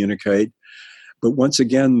might communicate. But once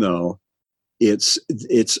again, though, it's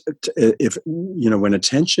if when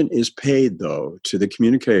attention is paid, though, to the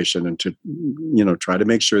communication and to try to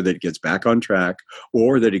make sure that it gets back on track,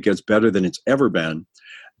 or that it gets better than it's ever been,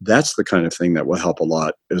 that's the kind of thing that will help a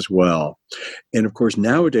lot as well. And of course,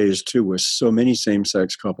 nowadays too, with so many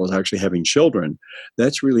same-sex couples actually having children,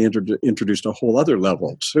 that's really introduced a whole other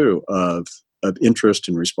level too of interest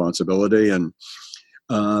and responsibility. And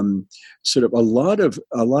sort of a lot.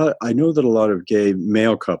 I know that a lot of gay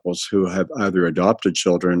male couples who have either adopted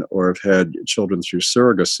children or have had children through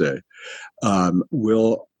surrogacy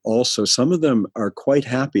will also. Some of them are quite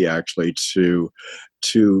happy actually to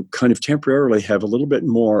kind of temporarily have a little bit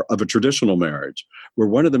more of a traditional marriage, where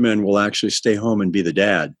one of the men will actually stay home and be the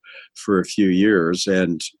dad for a few years.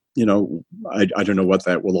 And I don't know what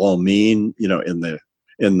that will all mean, in the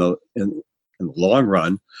long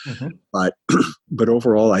run. Mm-hmm. But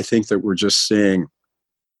overall, I think that we're just seeing,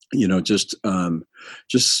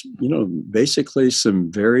 basically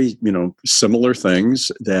some very, similar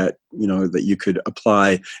things that, that you could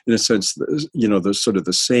apply in a sense, the sort of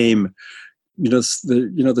the same,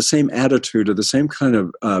 the same attitude or the same kind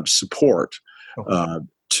of support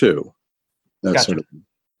too. That gotcha. Sort of.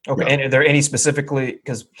 Okay. Yeah. And are there any specifically,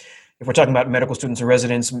 because if we're talking about medical students or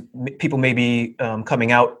residents, people may be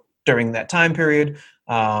coming out during that time period.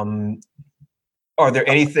 Are there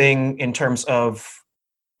anything in terms of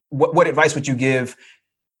what advice would you give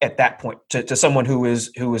at that point to someone who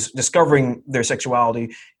is discovering their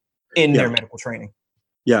sexuality in their medical training?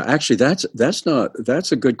 Yeah, actually, that's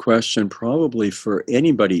a good question, probably for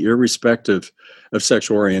anybody, irrespective of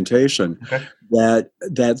sexual orientation. Okay. That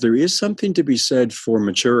there is something to be said for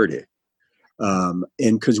maturity, and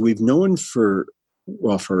because we've known for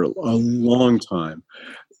a long time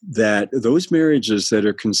that those marriages that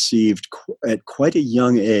are conceived at quite a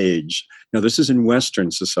young age, now this is in Western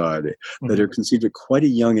society, mm-hmm. that are conceived at quite a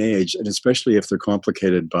young age, and especially if they're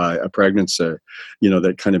complicated by a pregnancy,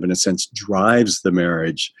 that kind of in a sense drives the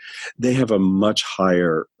marriage, they have a much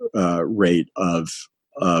higher rate of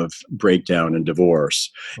breakdown and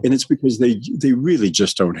divorce. And it's because they really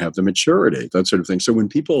just don't have the maturity, that sort of thing. So when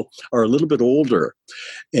people are a little bit older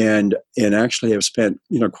and actually have spent,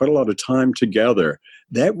 quite a lot of time together,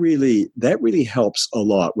 that really helps a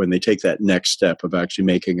lot when they take that next step of actually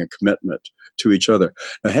making a commitment to each other.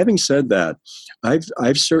 Now, having said that,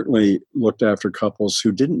 I've certainly looked after couples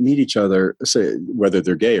who didn't meet each other, say, whether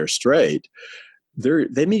they're gay or straight.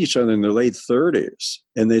 They meet each other in their late 30s,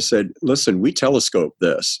 and they said, listen, we telescoped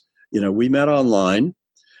this. We met online.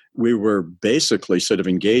 We were basically sort of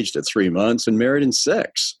engaged at 3 months and married in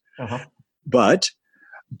 6. Uh-huh. But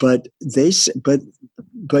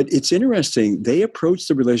it's interesting. They approach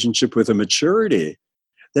the relationship with a maturity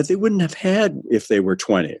that they wouldn't have had if they were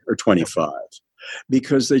 20 or 25,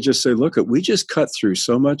 because they just say, look, we just cut through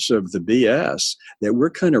so much of the BS that we're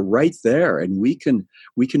kind of right there, and we can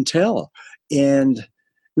tell. And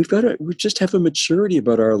we just have a maturity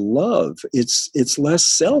about our love. It's less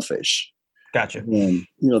selfish. Gotcha. And,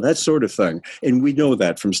 that sort of thing. And we know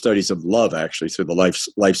that from studies of love, actually, through the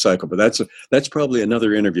life cycle. But that's probably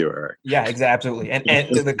another interview, Eric. Yeah, absolutely. And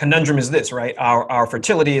the conundrum is this, right? Our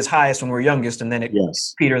fertility is highest when we're youngest, and then it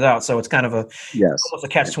peters out. So it's kind of almost a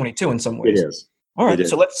catch-22 in some ways. It is. All right.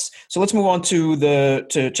 So let's move on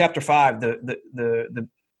to chapter 5, the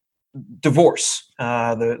divorce,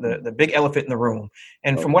 the big elephant in the room.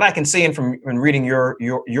 And from what I can see, and from reading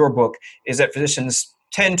your book, is that physicians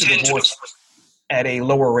tend to divorce at a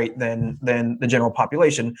lower rate than the general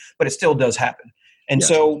population, but it still does happen. And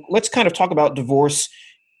so let's kind of talk about divorce.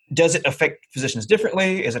 Does it affect physicians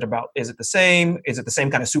differently? Is it the same? Is it the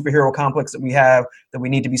same kind of superhero complex that we have, that we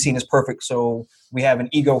need to be seen as perfect, so we have an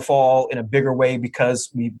ego fall in a bigger way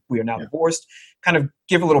because we are now divorced? Kind of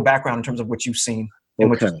give a little background in terms of what you've seen.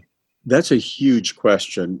 Okay. That's a huge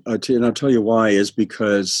question. And I'll tell you why, is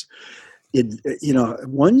because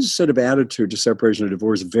one sort of attitude to separation or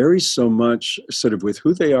divorce varies so much sort of with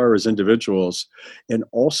who they are as individuals, and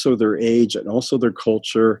also their age, and also their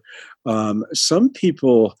culture. Some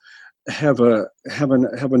people have a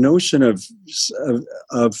notion of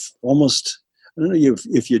almost, I don't know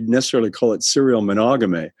if you'd necessarily call it serial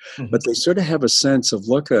monogamy, but they sort of have a sense of,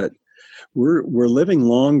 look at, we're living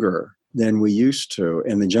longer than we used to,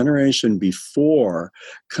 and the generation before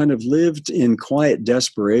kind of lived in quiet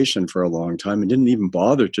desperation for a long time and didn't even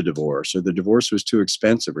bother to divorce, or the divorce was too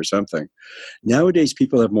expensive or something. Nowadays,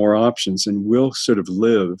 people have more options and will sort of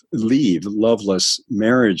leave loveless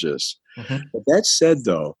marriages. But that said,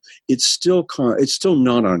 though, it's still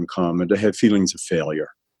not uncommon to have feelings of failure.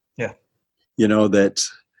 Yeah, that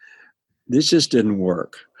this just didn't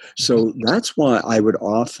work. So that's why I would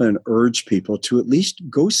often urge people to at least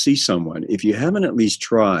go see someone. If you haven't at least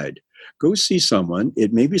tried, go see someone.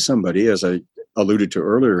 It may be somebody, as I alluded to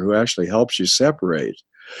earlier, who actually helps you separate.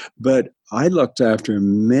 But I looked after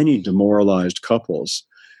many demoralized couples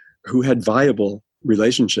who had viable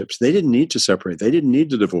relationships. They didn't need to separate. They didn't need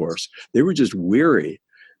to divorce. They were just weary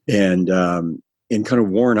and kind of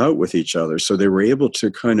worn out with each other. So they were able to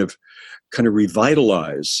kind of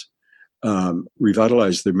revitalize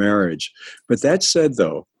their marriage. But that said,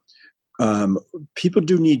 though, people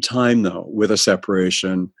do need time, though, with a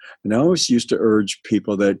separation. And I always used to urge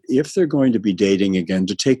people that if they're going to be dating again,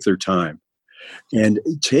 to take their time, and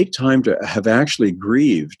take time to have actually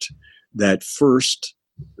grieved that first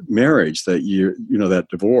marriage, that that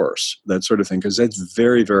divorce, that sort of thing, because that's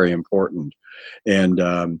very, very important.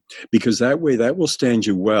 And because that way, that will stand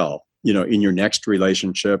you well, in your next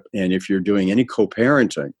relationship. And if you're doing any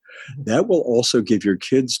co-parenting, that will also give your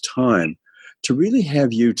kids time to really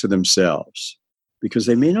have you to themselves, because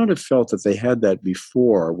they may not have felt that they had that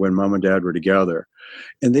before when mom and dad were together.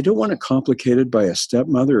 And they don't want it complicated by a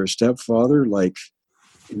stepmother or stepfather, like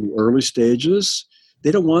in the early stages.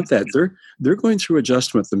 They don't want that. They're going through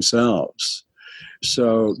adjustment themselves.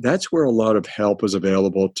 So that's where a lot of help is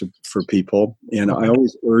available for people. And I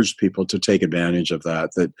always urge people to take advantage of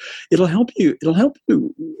that it'll help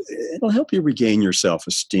you regain your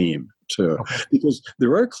self-esteem too. Okay. Because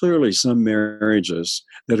there are clearly some marriages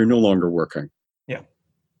that are no longer working. Yeah.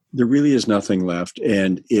 There really is nothing left.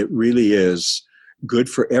 And it really is good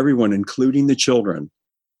for everyone, including the children,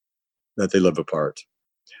 that they live apart.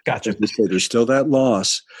 Gotcha. There's still that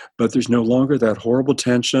loss, but there's no longer that horrible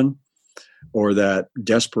tension or that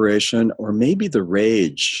desperation, or maybe the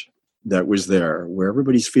rage that was there, where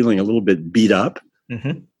everybody's feeling a little bit beat up.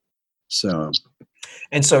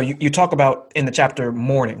 So you talk about in the chapter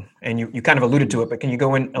mourning, and you kind of alluded to it, but can you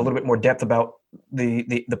go in a little bit more depth about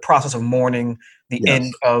the process of mourning, the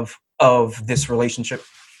end of this relationship?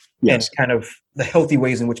 Yes. And kind of the healthy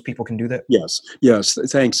ways in which people can do that? Yes.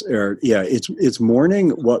 Thanks, Eric. Yeah, it's mourning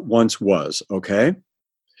what once was, okay?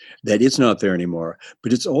 That it's not there anymore.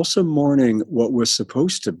 But it's also mourning what was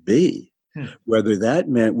supposed to be, whether that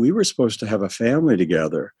meant we were supposed to have a family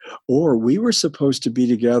together, or we were supposed to be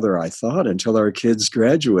together, I thought, until our kids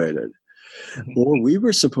graduated. Or we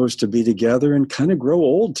were supposed to be together and kind of grow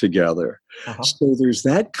old together. So there's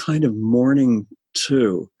that kind of mourning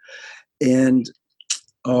too. And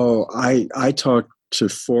I talk to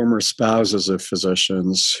former spouses of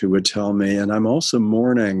physicians who would tell me, and I'm also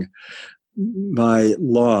mourning my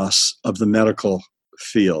loss of the medical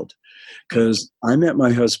field, Because I met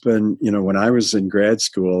my husband, when I was in grad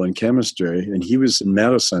school in chemistry and he was in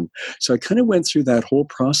medicine. So I kind of went through that whole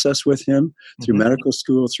process with him through medical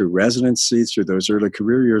school, through residency, through those early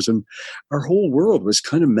career years. And our whole world was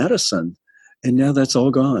kind of medicine. And now that's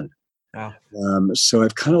all gone. Wow. So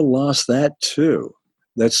I've kind of lost that too,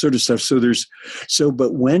 that sort of stuff.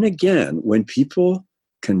 But when people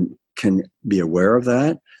can be aware of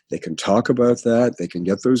that, they can talk about that, they can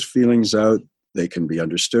get those feelings out, they can be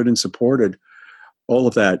understood and supported. All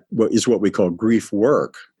of that is what we call grief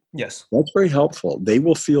work. Yes. That's very helpful. They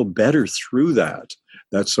will feel better through that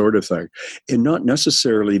sort of thing, and not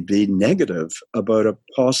necessarily be negative about a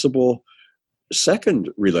possible second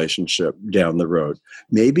relationship down the road.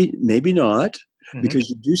 Maybe not, because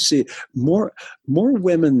you do see more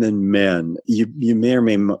women than men. You may or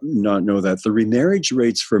may not know that the remarriage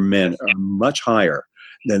rates for men are much higher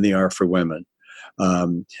than they are for women.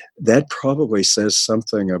 That probably says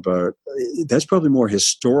something about, that's probably more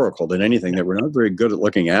historical than anything, that we're not very good at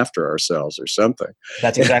looking after ourselves or something.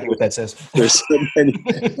 That's exactly what that says. There's so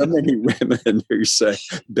many women who say,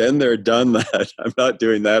 been there, done that. I'm not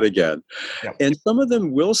doing that again. Yep. And some of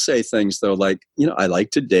them will say things though, like, I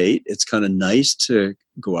like to date. It's kind of nice to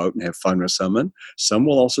go out and have fun with someone. Some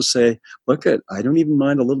will also say, I don't even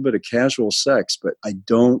mind a little bit of casual sex, but I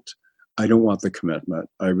don't want the commitment.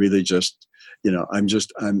 I really just,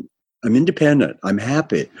 I'm independent. I'm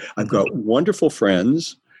happy. I've got wonderful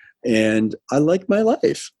friends and I like my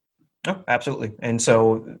life. Oh, absolutely. And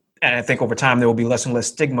I think over time, there will be less and less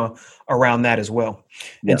stigma around that as well.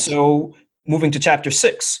 Yes. And so moving to chapter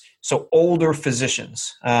 6, so older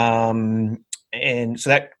physicians. And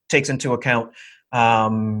so that takes into account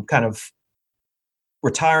kind of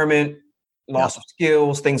retirement, loss of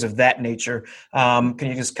skills, things of that nature. Can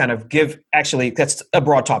you just kind of that's a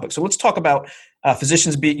broad topic. So let's talk about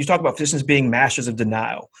you talk about physicians being masters of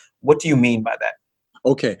denial. What do you mean by that?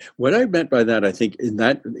 Okay. What I meant by that, I think, in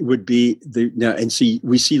that would be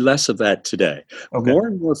we see less of that today. Okay. More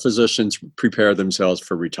and more physicians prepare themselves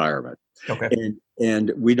for retirement. Okay.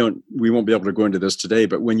 And we won't be able to go into this today,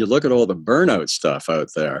 but when you look at all the burnout stuff out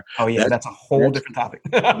there. Oh yeah, that's a whole different topic.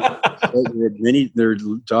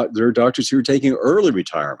 there are doctors who are taking early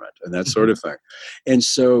retirement and that sort of thing. And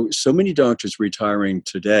so many doctors retiring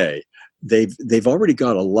today, they've already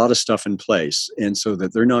got a lot of stuff in place. And so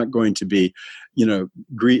that they're not going to be,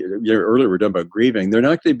 earlier we're done about grieving. They're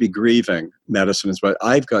not going to be grieving medicine as well.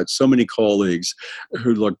 I've got so many colleagues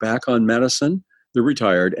who look back on medicine, they're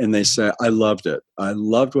retired, and they say, I loved it. I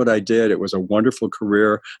loved what I did. It was a wonderful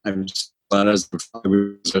career. I'm glad as a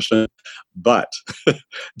physician. But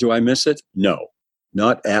do I miss it? No,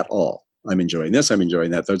 not at all. I'm enjoying this. I'm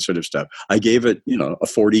enjoying that sort of stuff. I gave it, a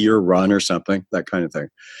 40-year run or something, that kind of thing.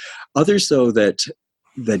 Others, though, that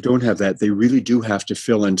don't have that, they really do have to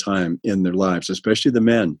fill in time in their lives, especially the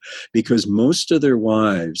men, because most of their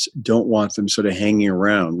wives don't want them sort of hanging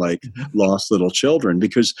around like lost little children,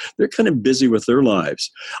 because they're kind of busy with their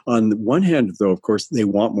lives. On the one hand, though, of course, they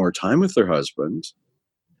want more time with their husbands,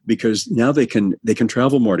 because now they can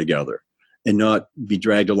travel more together and not be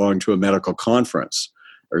dragged along to a medical conference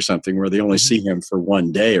or something where they only see him for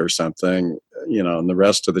one day or something, and the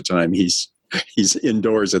rest of the time he's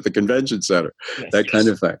indoors at the convention center, kind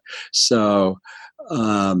of thing. So,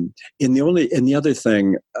 and the other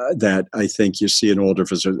thing that I think you see in older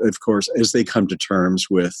physicians, of course, as they come to terms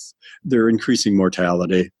with their increasing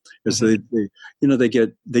mortality, is they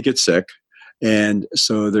get sick, and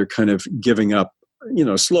so they're kind of giving up,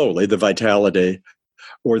 slowly the vitality,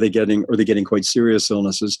 or they're getting quite serious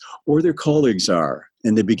illnesses, or their colleagues are,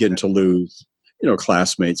 and they begin to lose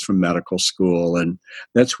classmates from medical school. And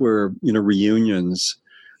that's where, reunions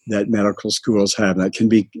that medical schools have, that can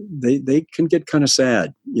be, they can get kind of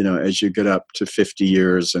sad, as you get up to 50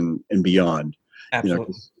 years and beyond.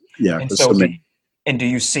 Absolutely. And and do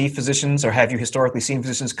you see physicians, or have you historically seen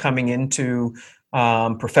physicians coming into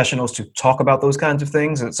professionals to talk about those kinds of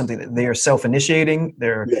things? Is it something that they are self-initiating,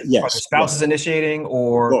 their spouse is initiating,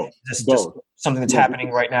 or just something that's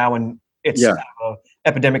happening right now and it's kind of an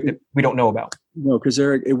epidemic that we don't know about? No, because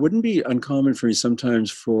Eric, it wouldn't be uncommon for me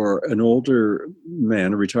sometimes for an older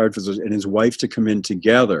man, a retired physician, and his wife to come in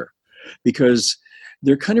together, because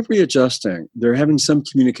they're kind of readjusting. They're having some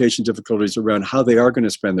communication difficulties around how they are going to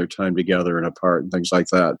spend their time together and apart and things like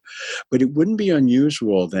that. But it wouldn't be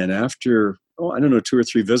unusual then after, 2 or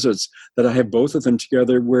 3 visits, that I have both of them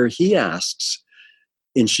together where he asks,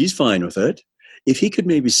 and she's fine with it, if he could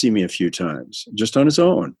maybe see me a few times just on his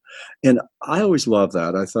own. And I always loved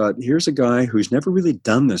that. I thought, here's a guy who's never really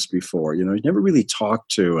done this before. He's never really talked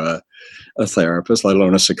to a therapist, let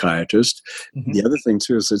alone a psychiatrist. Mm-hmm. The other thing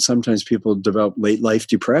too is that sometimes people develop late life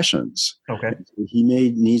depressions. Okay. He may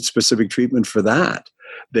need specific treatment for that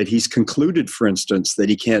he's concluded, for instance, that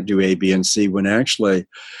he can't do A, B, and C, when actually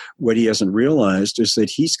what he hasn't realized is that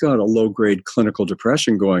he's got a low-grade clinical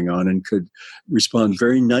depression going on and could respond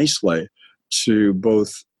very nicely to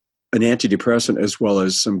both an antidepressant as well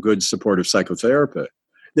as some good supportive psychotherapy.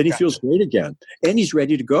 Then he feels great again, and he's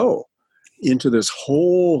ready to go into this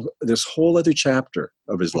whole other chapter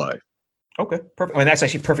of his life. Okay, perfect. I mean, that's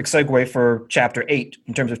actually a perfect segue for chapter 8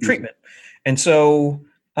 in terms of treatment. And so,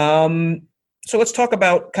 so let's talk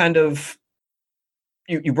about kind of,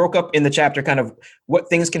 you broke up in the chapter kind of what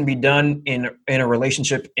things can be done in a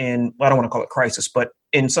relationship in, I don't want to call it crisis, but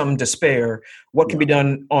in some despair, what can be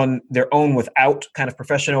done on their own without kind of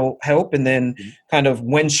professional help, and then kind of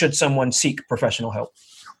when should someone seek professional help?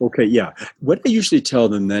 Okay, yeah. What I usually tell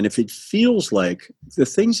them then, if it feels like the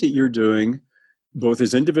things that you're doing, both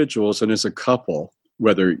as individuals and as a couple,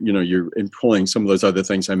 whether you're employing some of those other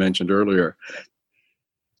things I mentioned earlier,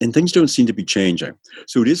 and things don't seem to be changing.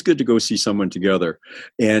 So it is good to go see someone together.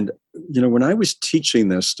 And, when I was teaching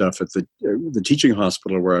this stuff at the teaching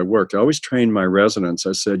hospital where I worked, I always trained my residents.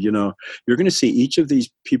 I said, you're going to see each of these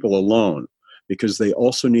people alone because they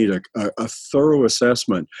also need a thorough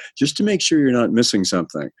assessment just to make sure you're not missing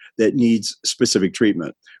something that needs specific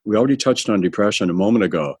treatment. We already touched on depression a moment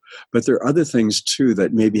ago, but there are other things too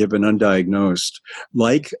that maybe have been undiagnosed,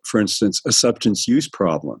 like, for instance, a substance use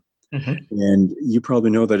problem. Mm-hmm. And you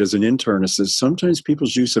probably know that as an internist, that sometimes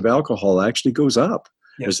people's use of alcohol actually goes up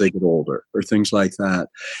as they get older, or things like that.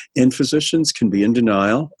 And physicians can be in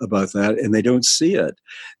denial about that, and they don't see it,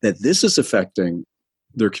 that this is affecting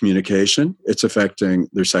their communication, it's affecting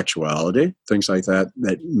their sexuality, things like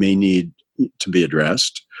that may need to be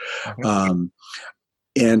addressed. Mm-hmm.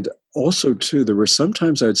 And also, too, there were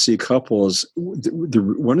sometimes I'd see couples,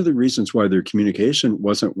 one of the reasons why their communication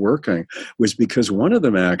wasn't working was because one of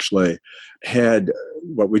them actually had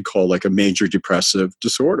what we'd call like a major depressive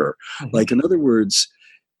disorder. Mm-hmm. Like, in other words,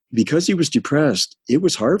 because he was depressed, it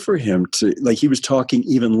was hard for him to, like, he was talking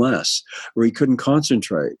even less, or he couldn't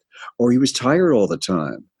concentrate, or he was tired all the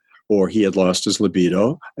time, or he had lost his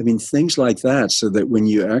libido. I mean, things like that, so that when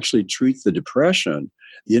you actually treat the depression,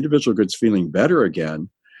 the individual gets feeling better again,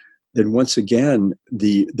 then once again,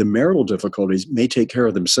 the marital difficulties may take care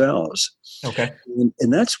of themselves. Okay.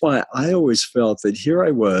 And that's why I always felt that here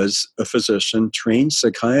I was, a physician, trained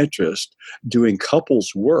psychiatrist, doing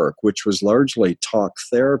couples work, which was largely talk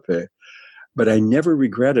therapy, but I never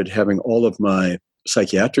regretted having all of my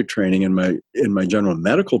psychiatric training and my general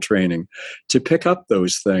medical training to pick up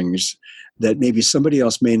those things that maybe somebody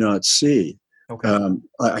else may not see. Okay.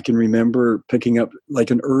 I can remember picking up like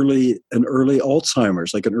an early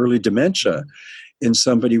Alzheimer's, like an early dementia in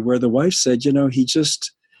somebody where the wife said, he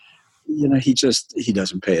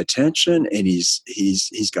doesn't pay attention, and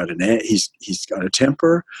he's got a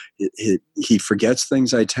temper. He forgets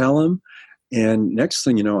things I tell him, and next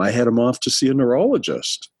thing you know, I had him off to see a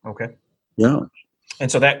neurologist. Okay. Yeah. And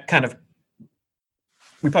so that kind of,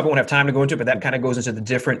 we probably won't have time to go into it, but that kind of goes into the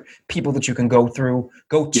different people that you can go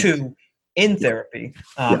to in therapy,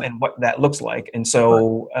 and what that looks like. And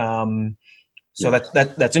so,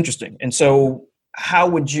 that's interesting. And so how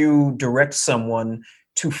would you direct someone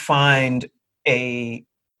to find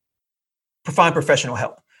professional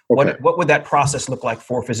help? Okay. What would that process look like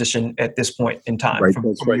for a physician at this point in time, right,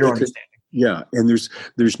 from your understanding? Yeah, and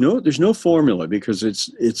there's no formula, because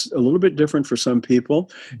it's a little bit different for some people,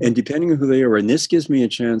 and depending on who they are. And this gives me a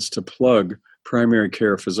chance to plug primary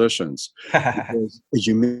care physicians, because, as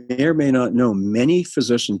you may or may not know, many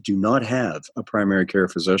physicians do not have a primary care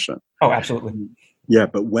physician. Oh, absolutely. Yeah,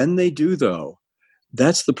 but when they do, though,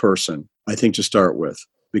 that's the person I think to start with,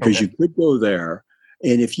 because you could go there.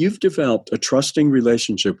 And if you've developed a trusting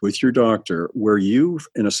relationship with your doctor where you,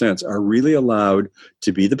 in a sense, are really allowed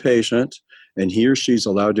to be the patient and he or she's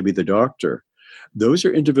allowed to be the doctor, those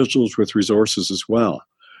are individuals with resources as well,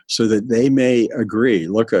 so that they may agree,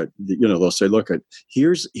 they'll say,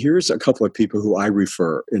 here's a couple of people who I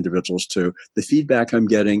refer individuals to. The feedback I'm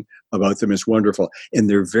getting about them is wonderful. And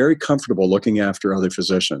they're very comfortable looking after other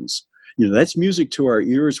physicians. That's music to our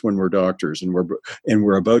ears when we're doctors and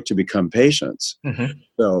we're about to become patients. Mm-hmm.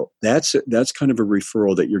 So that's kind of a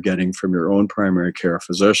referral that you're getting from your own primary care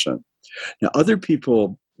physician. Now, other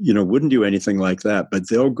people, wouldn't do anything like that, but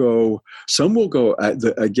some will go,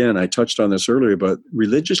 again, I touched on this earlier, but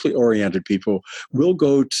religiously oriented people will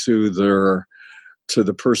go to to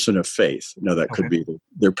the person of faith. Now, that could Okay. be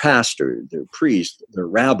their pastor, their priest, their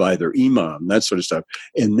rabbi, their imam, that sort of stuff.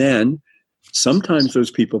 And then sometimes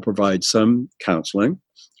those people provide some counseling.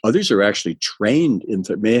 Others are actually trained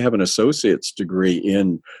may have an associate's degree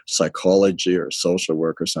in psychology or social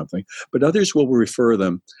work or something, but others will refer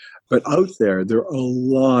them. But out there are a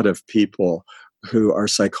lot of people who are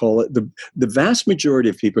the vast majority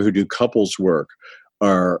of people who do couples work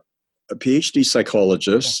are PhD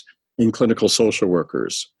psychologists and clinical social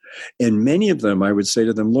workers. And many of them, I would say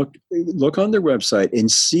to them, look on their website and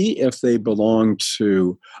see if they belong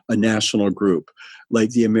to a national group, like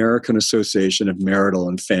the American Association of Marital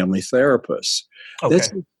and Family Therapists. Okay.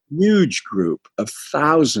 That's a huge group of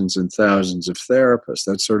thousands and thousands of therapists,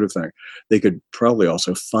 that sort of thing. They could probably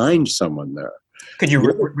also find someone there. Could you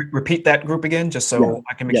repeat that group again, just so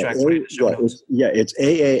I can make sure I put it in the show notes? It's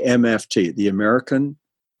AAMFT, the American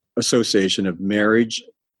Association of Marriage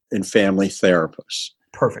and Family Therapists.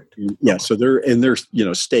 Perfect. Yeah, so they're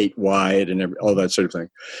statewide and all that sort of thing.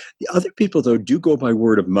 The other people, though, do go by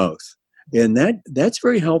word of mouth. And that's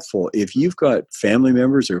very helpful. If you've got family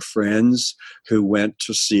members or friends who went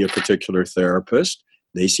to see a particular therapist,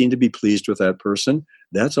 they seem to be pleased with that person.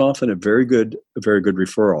 That's often a very good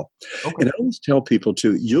referral. Okay. And I always tell people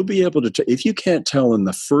too, you'll be able to, if you can't tell in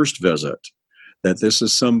the first visit that this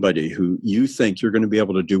is somebody who you think you're going to be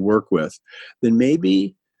able to do work with, then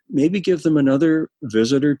maybe give them another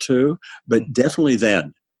visit or two, but definitely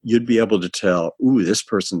then you'd be able to tell, ooh, this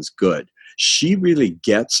person's good. She really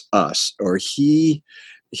gets us, or he's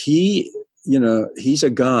a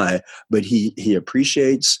guy, but he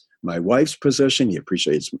appreciates my wife's position. He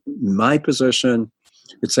appreciates my position,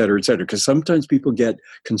 et cetera, et cetera. Because sometimes people get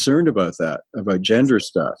concerned about that, about gender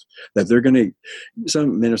stuff, that they're going to,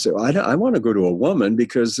 some men say, well, I want to go to a woman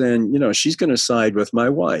because then, she's going to side with my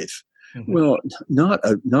wife. Mm-hmm. Well, not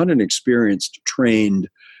an experienced, trained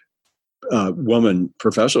woman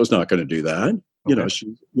professional is not going to do that. Okay.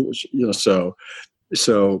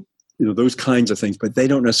 So those kinds of things, but they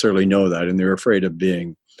don't necessarily know that, and they're afraid of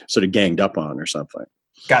being sort of ganged up on or something.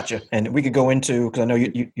 Gotcha. And we could go into, because I know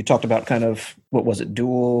you talked about kind of, what was it,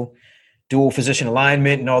 dual physician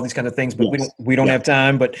alignment and all these kind of things, but yes. we don't have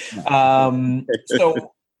time. But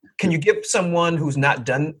so can you give someone who's not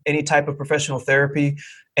done any type of professional therapy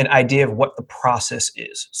an idea of what the process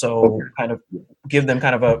is? So kind of give them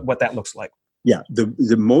kind of what that looks like. Yeah,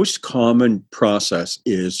 the most common process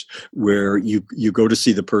is where you go to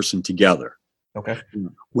see the person together. Okay.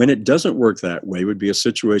 When it doesn't work that way, would be a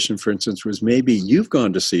situation, for instance, was maybe you've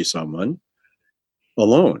gone to see someone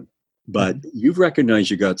alone, but you've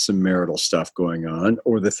recognized you got some marital stuff going on,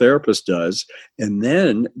 or the therapist does, and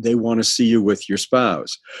then they want to see you with your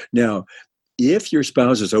spouse. Now, if your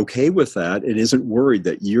spouse is okay with that and isn't worried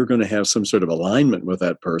that you're going to have some sort of alignment with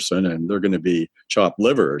that person and they're going to be chopped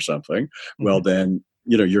liver or something, well, then,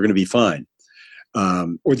 you're going to be fine.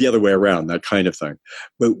 Or the other way around, that kind of thing.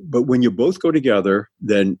 But when you both go together,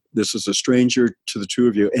 then this is a stranger to the two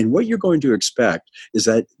of you. And what you're going to expect is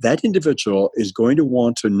that individual is going to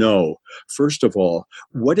want to know, first of all,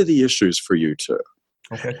 what are the issues for you two?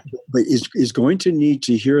 Okay. But is going to need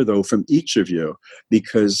to hear, though, from each of you,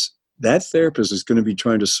 because that therapist is going to be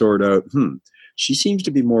trying to sort out, she seems to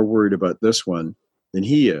be more worried about this one than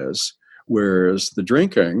he is, whereas the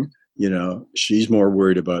drinking, she's more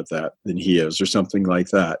worried about that than he is, or something like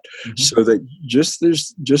that. Mm-hmm. So that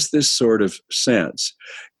there's just this sort of sense.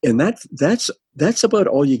 And that's about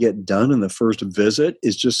all you get done in the first visit,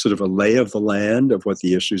 is just sort of a lay of the land of what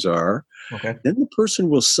the issues are. Okay. Then the person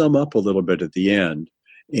will sum up a little bit at the end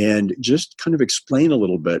and just kind of explain a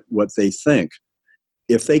little bit what they think,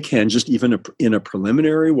 if they can, just even in a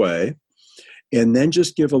preliminary way, and then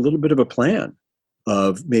just give a little bit of a plan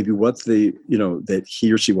of maybe what that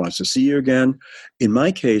he or she wants to see you again. In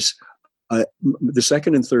my case, the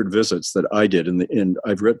second and third visits that I did, and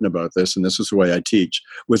I've written about this, and this is the way I teach,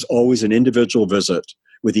 was always an individual visit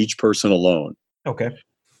with each person alone. Okay.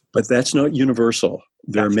 But that's not universal.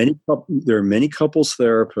 There are many couples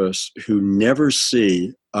therapists who never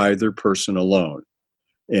see either person alone.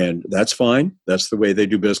 And that's fine. That's the way they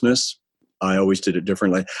do business. I always did it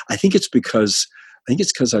differently. I think it's because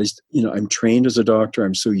I'm trained as a doctor.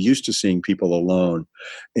 I'm so used to seeing people alone.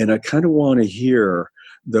 And I kind of want to hear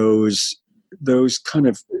those kind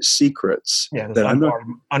of secrets. Yeah,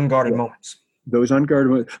 unguarded moments. Those unguarded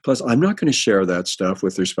moments. Plus, I'm not going to share that stuff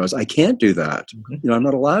with their spouse. I can't do that. Mm-hmm. I'm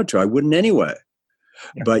not allowed to. I wouldn't anyway.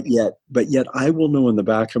 Yeah. But yet I will know in the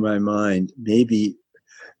back of my mind, maybe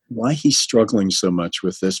why he's struggling so much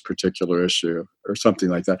with this particular issue or something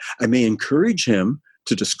like that. I may encourage him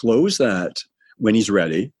to disclose that when he's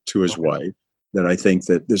ready to his wife, that I think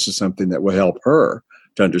that this is something that will help her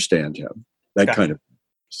to understand him. That Got kind it. of.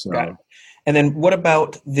 So. Got it. And then what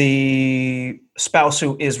about the spouse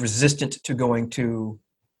who is resistant to going to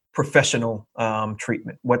professional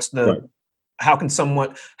treatment? Right. How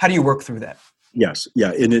do you work through that? Yes.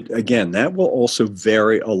 Yeah. And again, that will also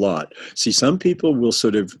vary a lot. See, some people will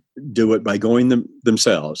sort of do it by going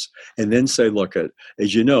themselves and then say, look,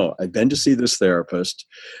 as you know, I've been to see this therapist.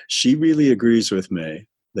 She really agrees with me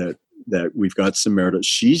that we've got some merit.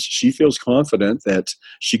 She feels confident that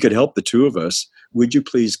she could help the two of us. Would you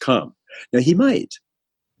please come? Now, he might,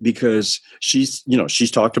 because she's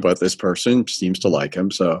talked about this person, seems to like him,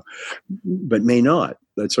 but may not,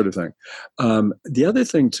 that sort of thing. The other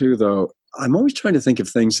thing too, though, I'm always trying to think of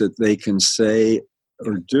things that they can say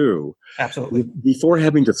or do absolutely before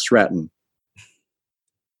having to threaten.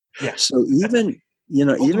 Yeah. So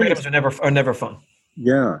ultimatums are never fun.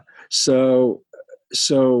 Yeah. So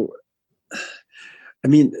I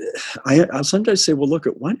mean, I'll sometimes say, well, look,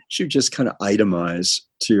 why don't you just kind of itemize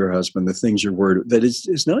to your husband the things you're worried that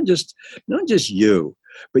it's not just you,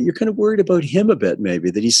 but you're kind of worried about him a bit, maybe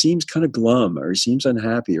that he seems kind of glum or he seems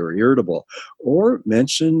unhappy or irritable, or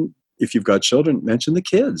mention, if you've got children, mention the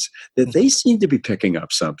kids, that they seem to be picking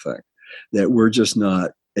up something, that we're just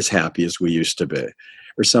not as happy as we used to be,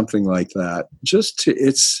 or something like that.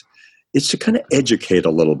 It's to kind of educate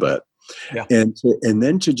a little bit. Yeah. And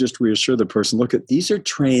then to just reassure the person, look, these are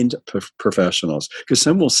trained professionals. Because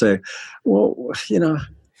some will say, well,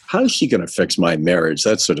 how is she going to fix my marriage?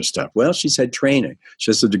 That sort of stuff. Well, she's had training.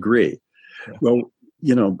 She has a degree. Yeah. Well,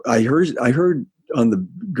 I heard on the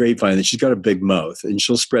grapevine that she's got a big mouth and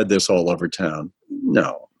she'll spread this all over town.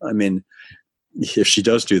 No, I mean, if she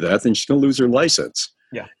does do that, then she's going to lose her license.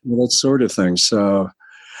 Yeah. That sort of thing. So,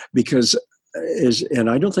 and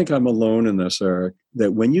I don't think I'm alone in this, Eric,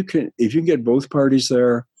 that if you can get both parties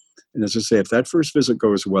there, and as I say, if that first visit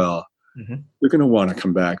goes well, you're going to want to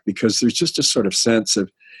come back, because there's just a sort of it's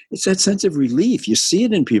that sense of relief. You see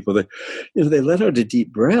it in people that, they let out a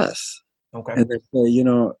deep breath. Okay. And they say,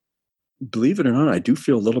 believe it or not, I do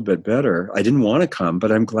feel a little bit better. I didn't want to come,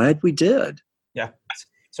 but I'm glad we did. Yeah.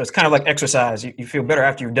 So it's kind of like exercise. You feel better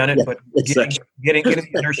after you've done it, but exactly. getting the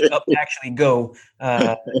inertia up to actually go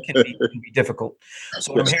can be difficult.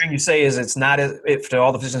 So what I'm hearing you say is to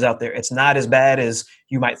all the physicians out there, it's not as bad as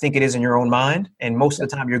you might think it is in your own mind. And most of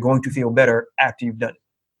the time you're going to feel better after you've done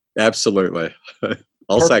it. Absolutely.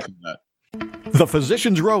 I'll second that. The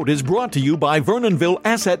Physicians Road is brought to you by Vernonville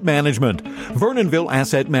Asset Management. Vernonville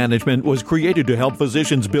Asset Management was created to help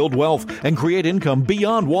physicians build wealth and create income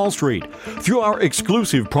beyond Wall Street. Through our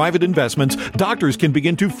exclusive private investments, doctors can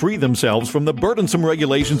begin to free themselves from the burdensome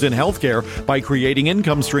regulations in healthcare by creating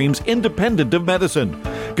income streams independent of medicine.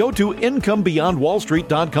 Go to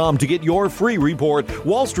IncomeBeyondWallStreet.com to get your free report,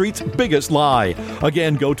 Wall Street's Biggest Lie.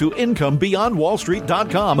 Again, go to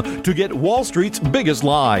IncomeBeyondWallStreet.com to get Wall Street's Biggest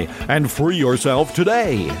Lie and free yourself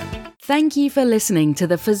today. Thank you for listening to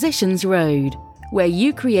The Physicians Road, where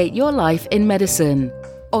you create your life in medicine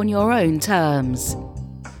on your own terms.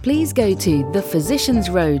 Please go to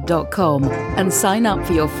thephysiciansroad.com and sign up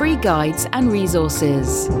for your free guides and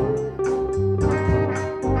resources.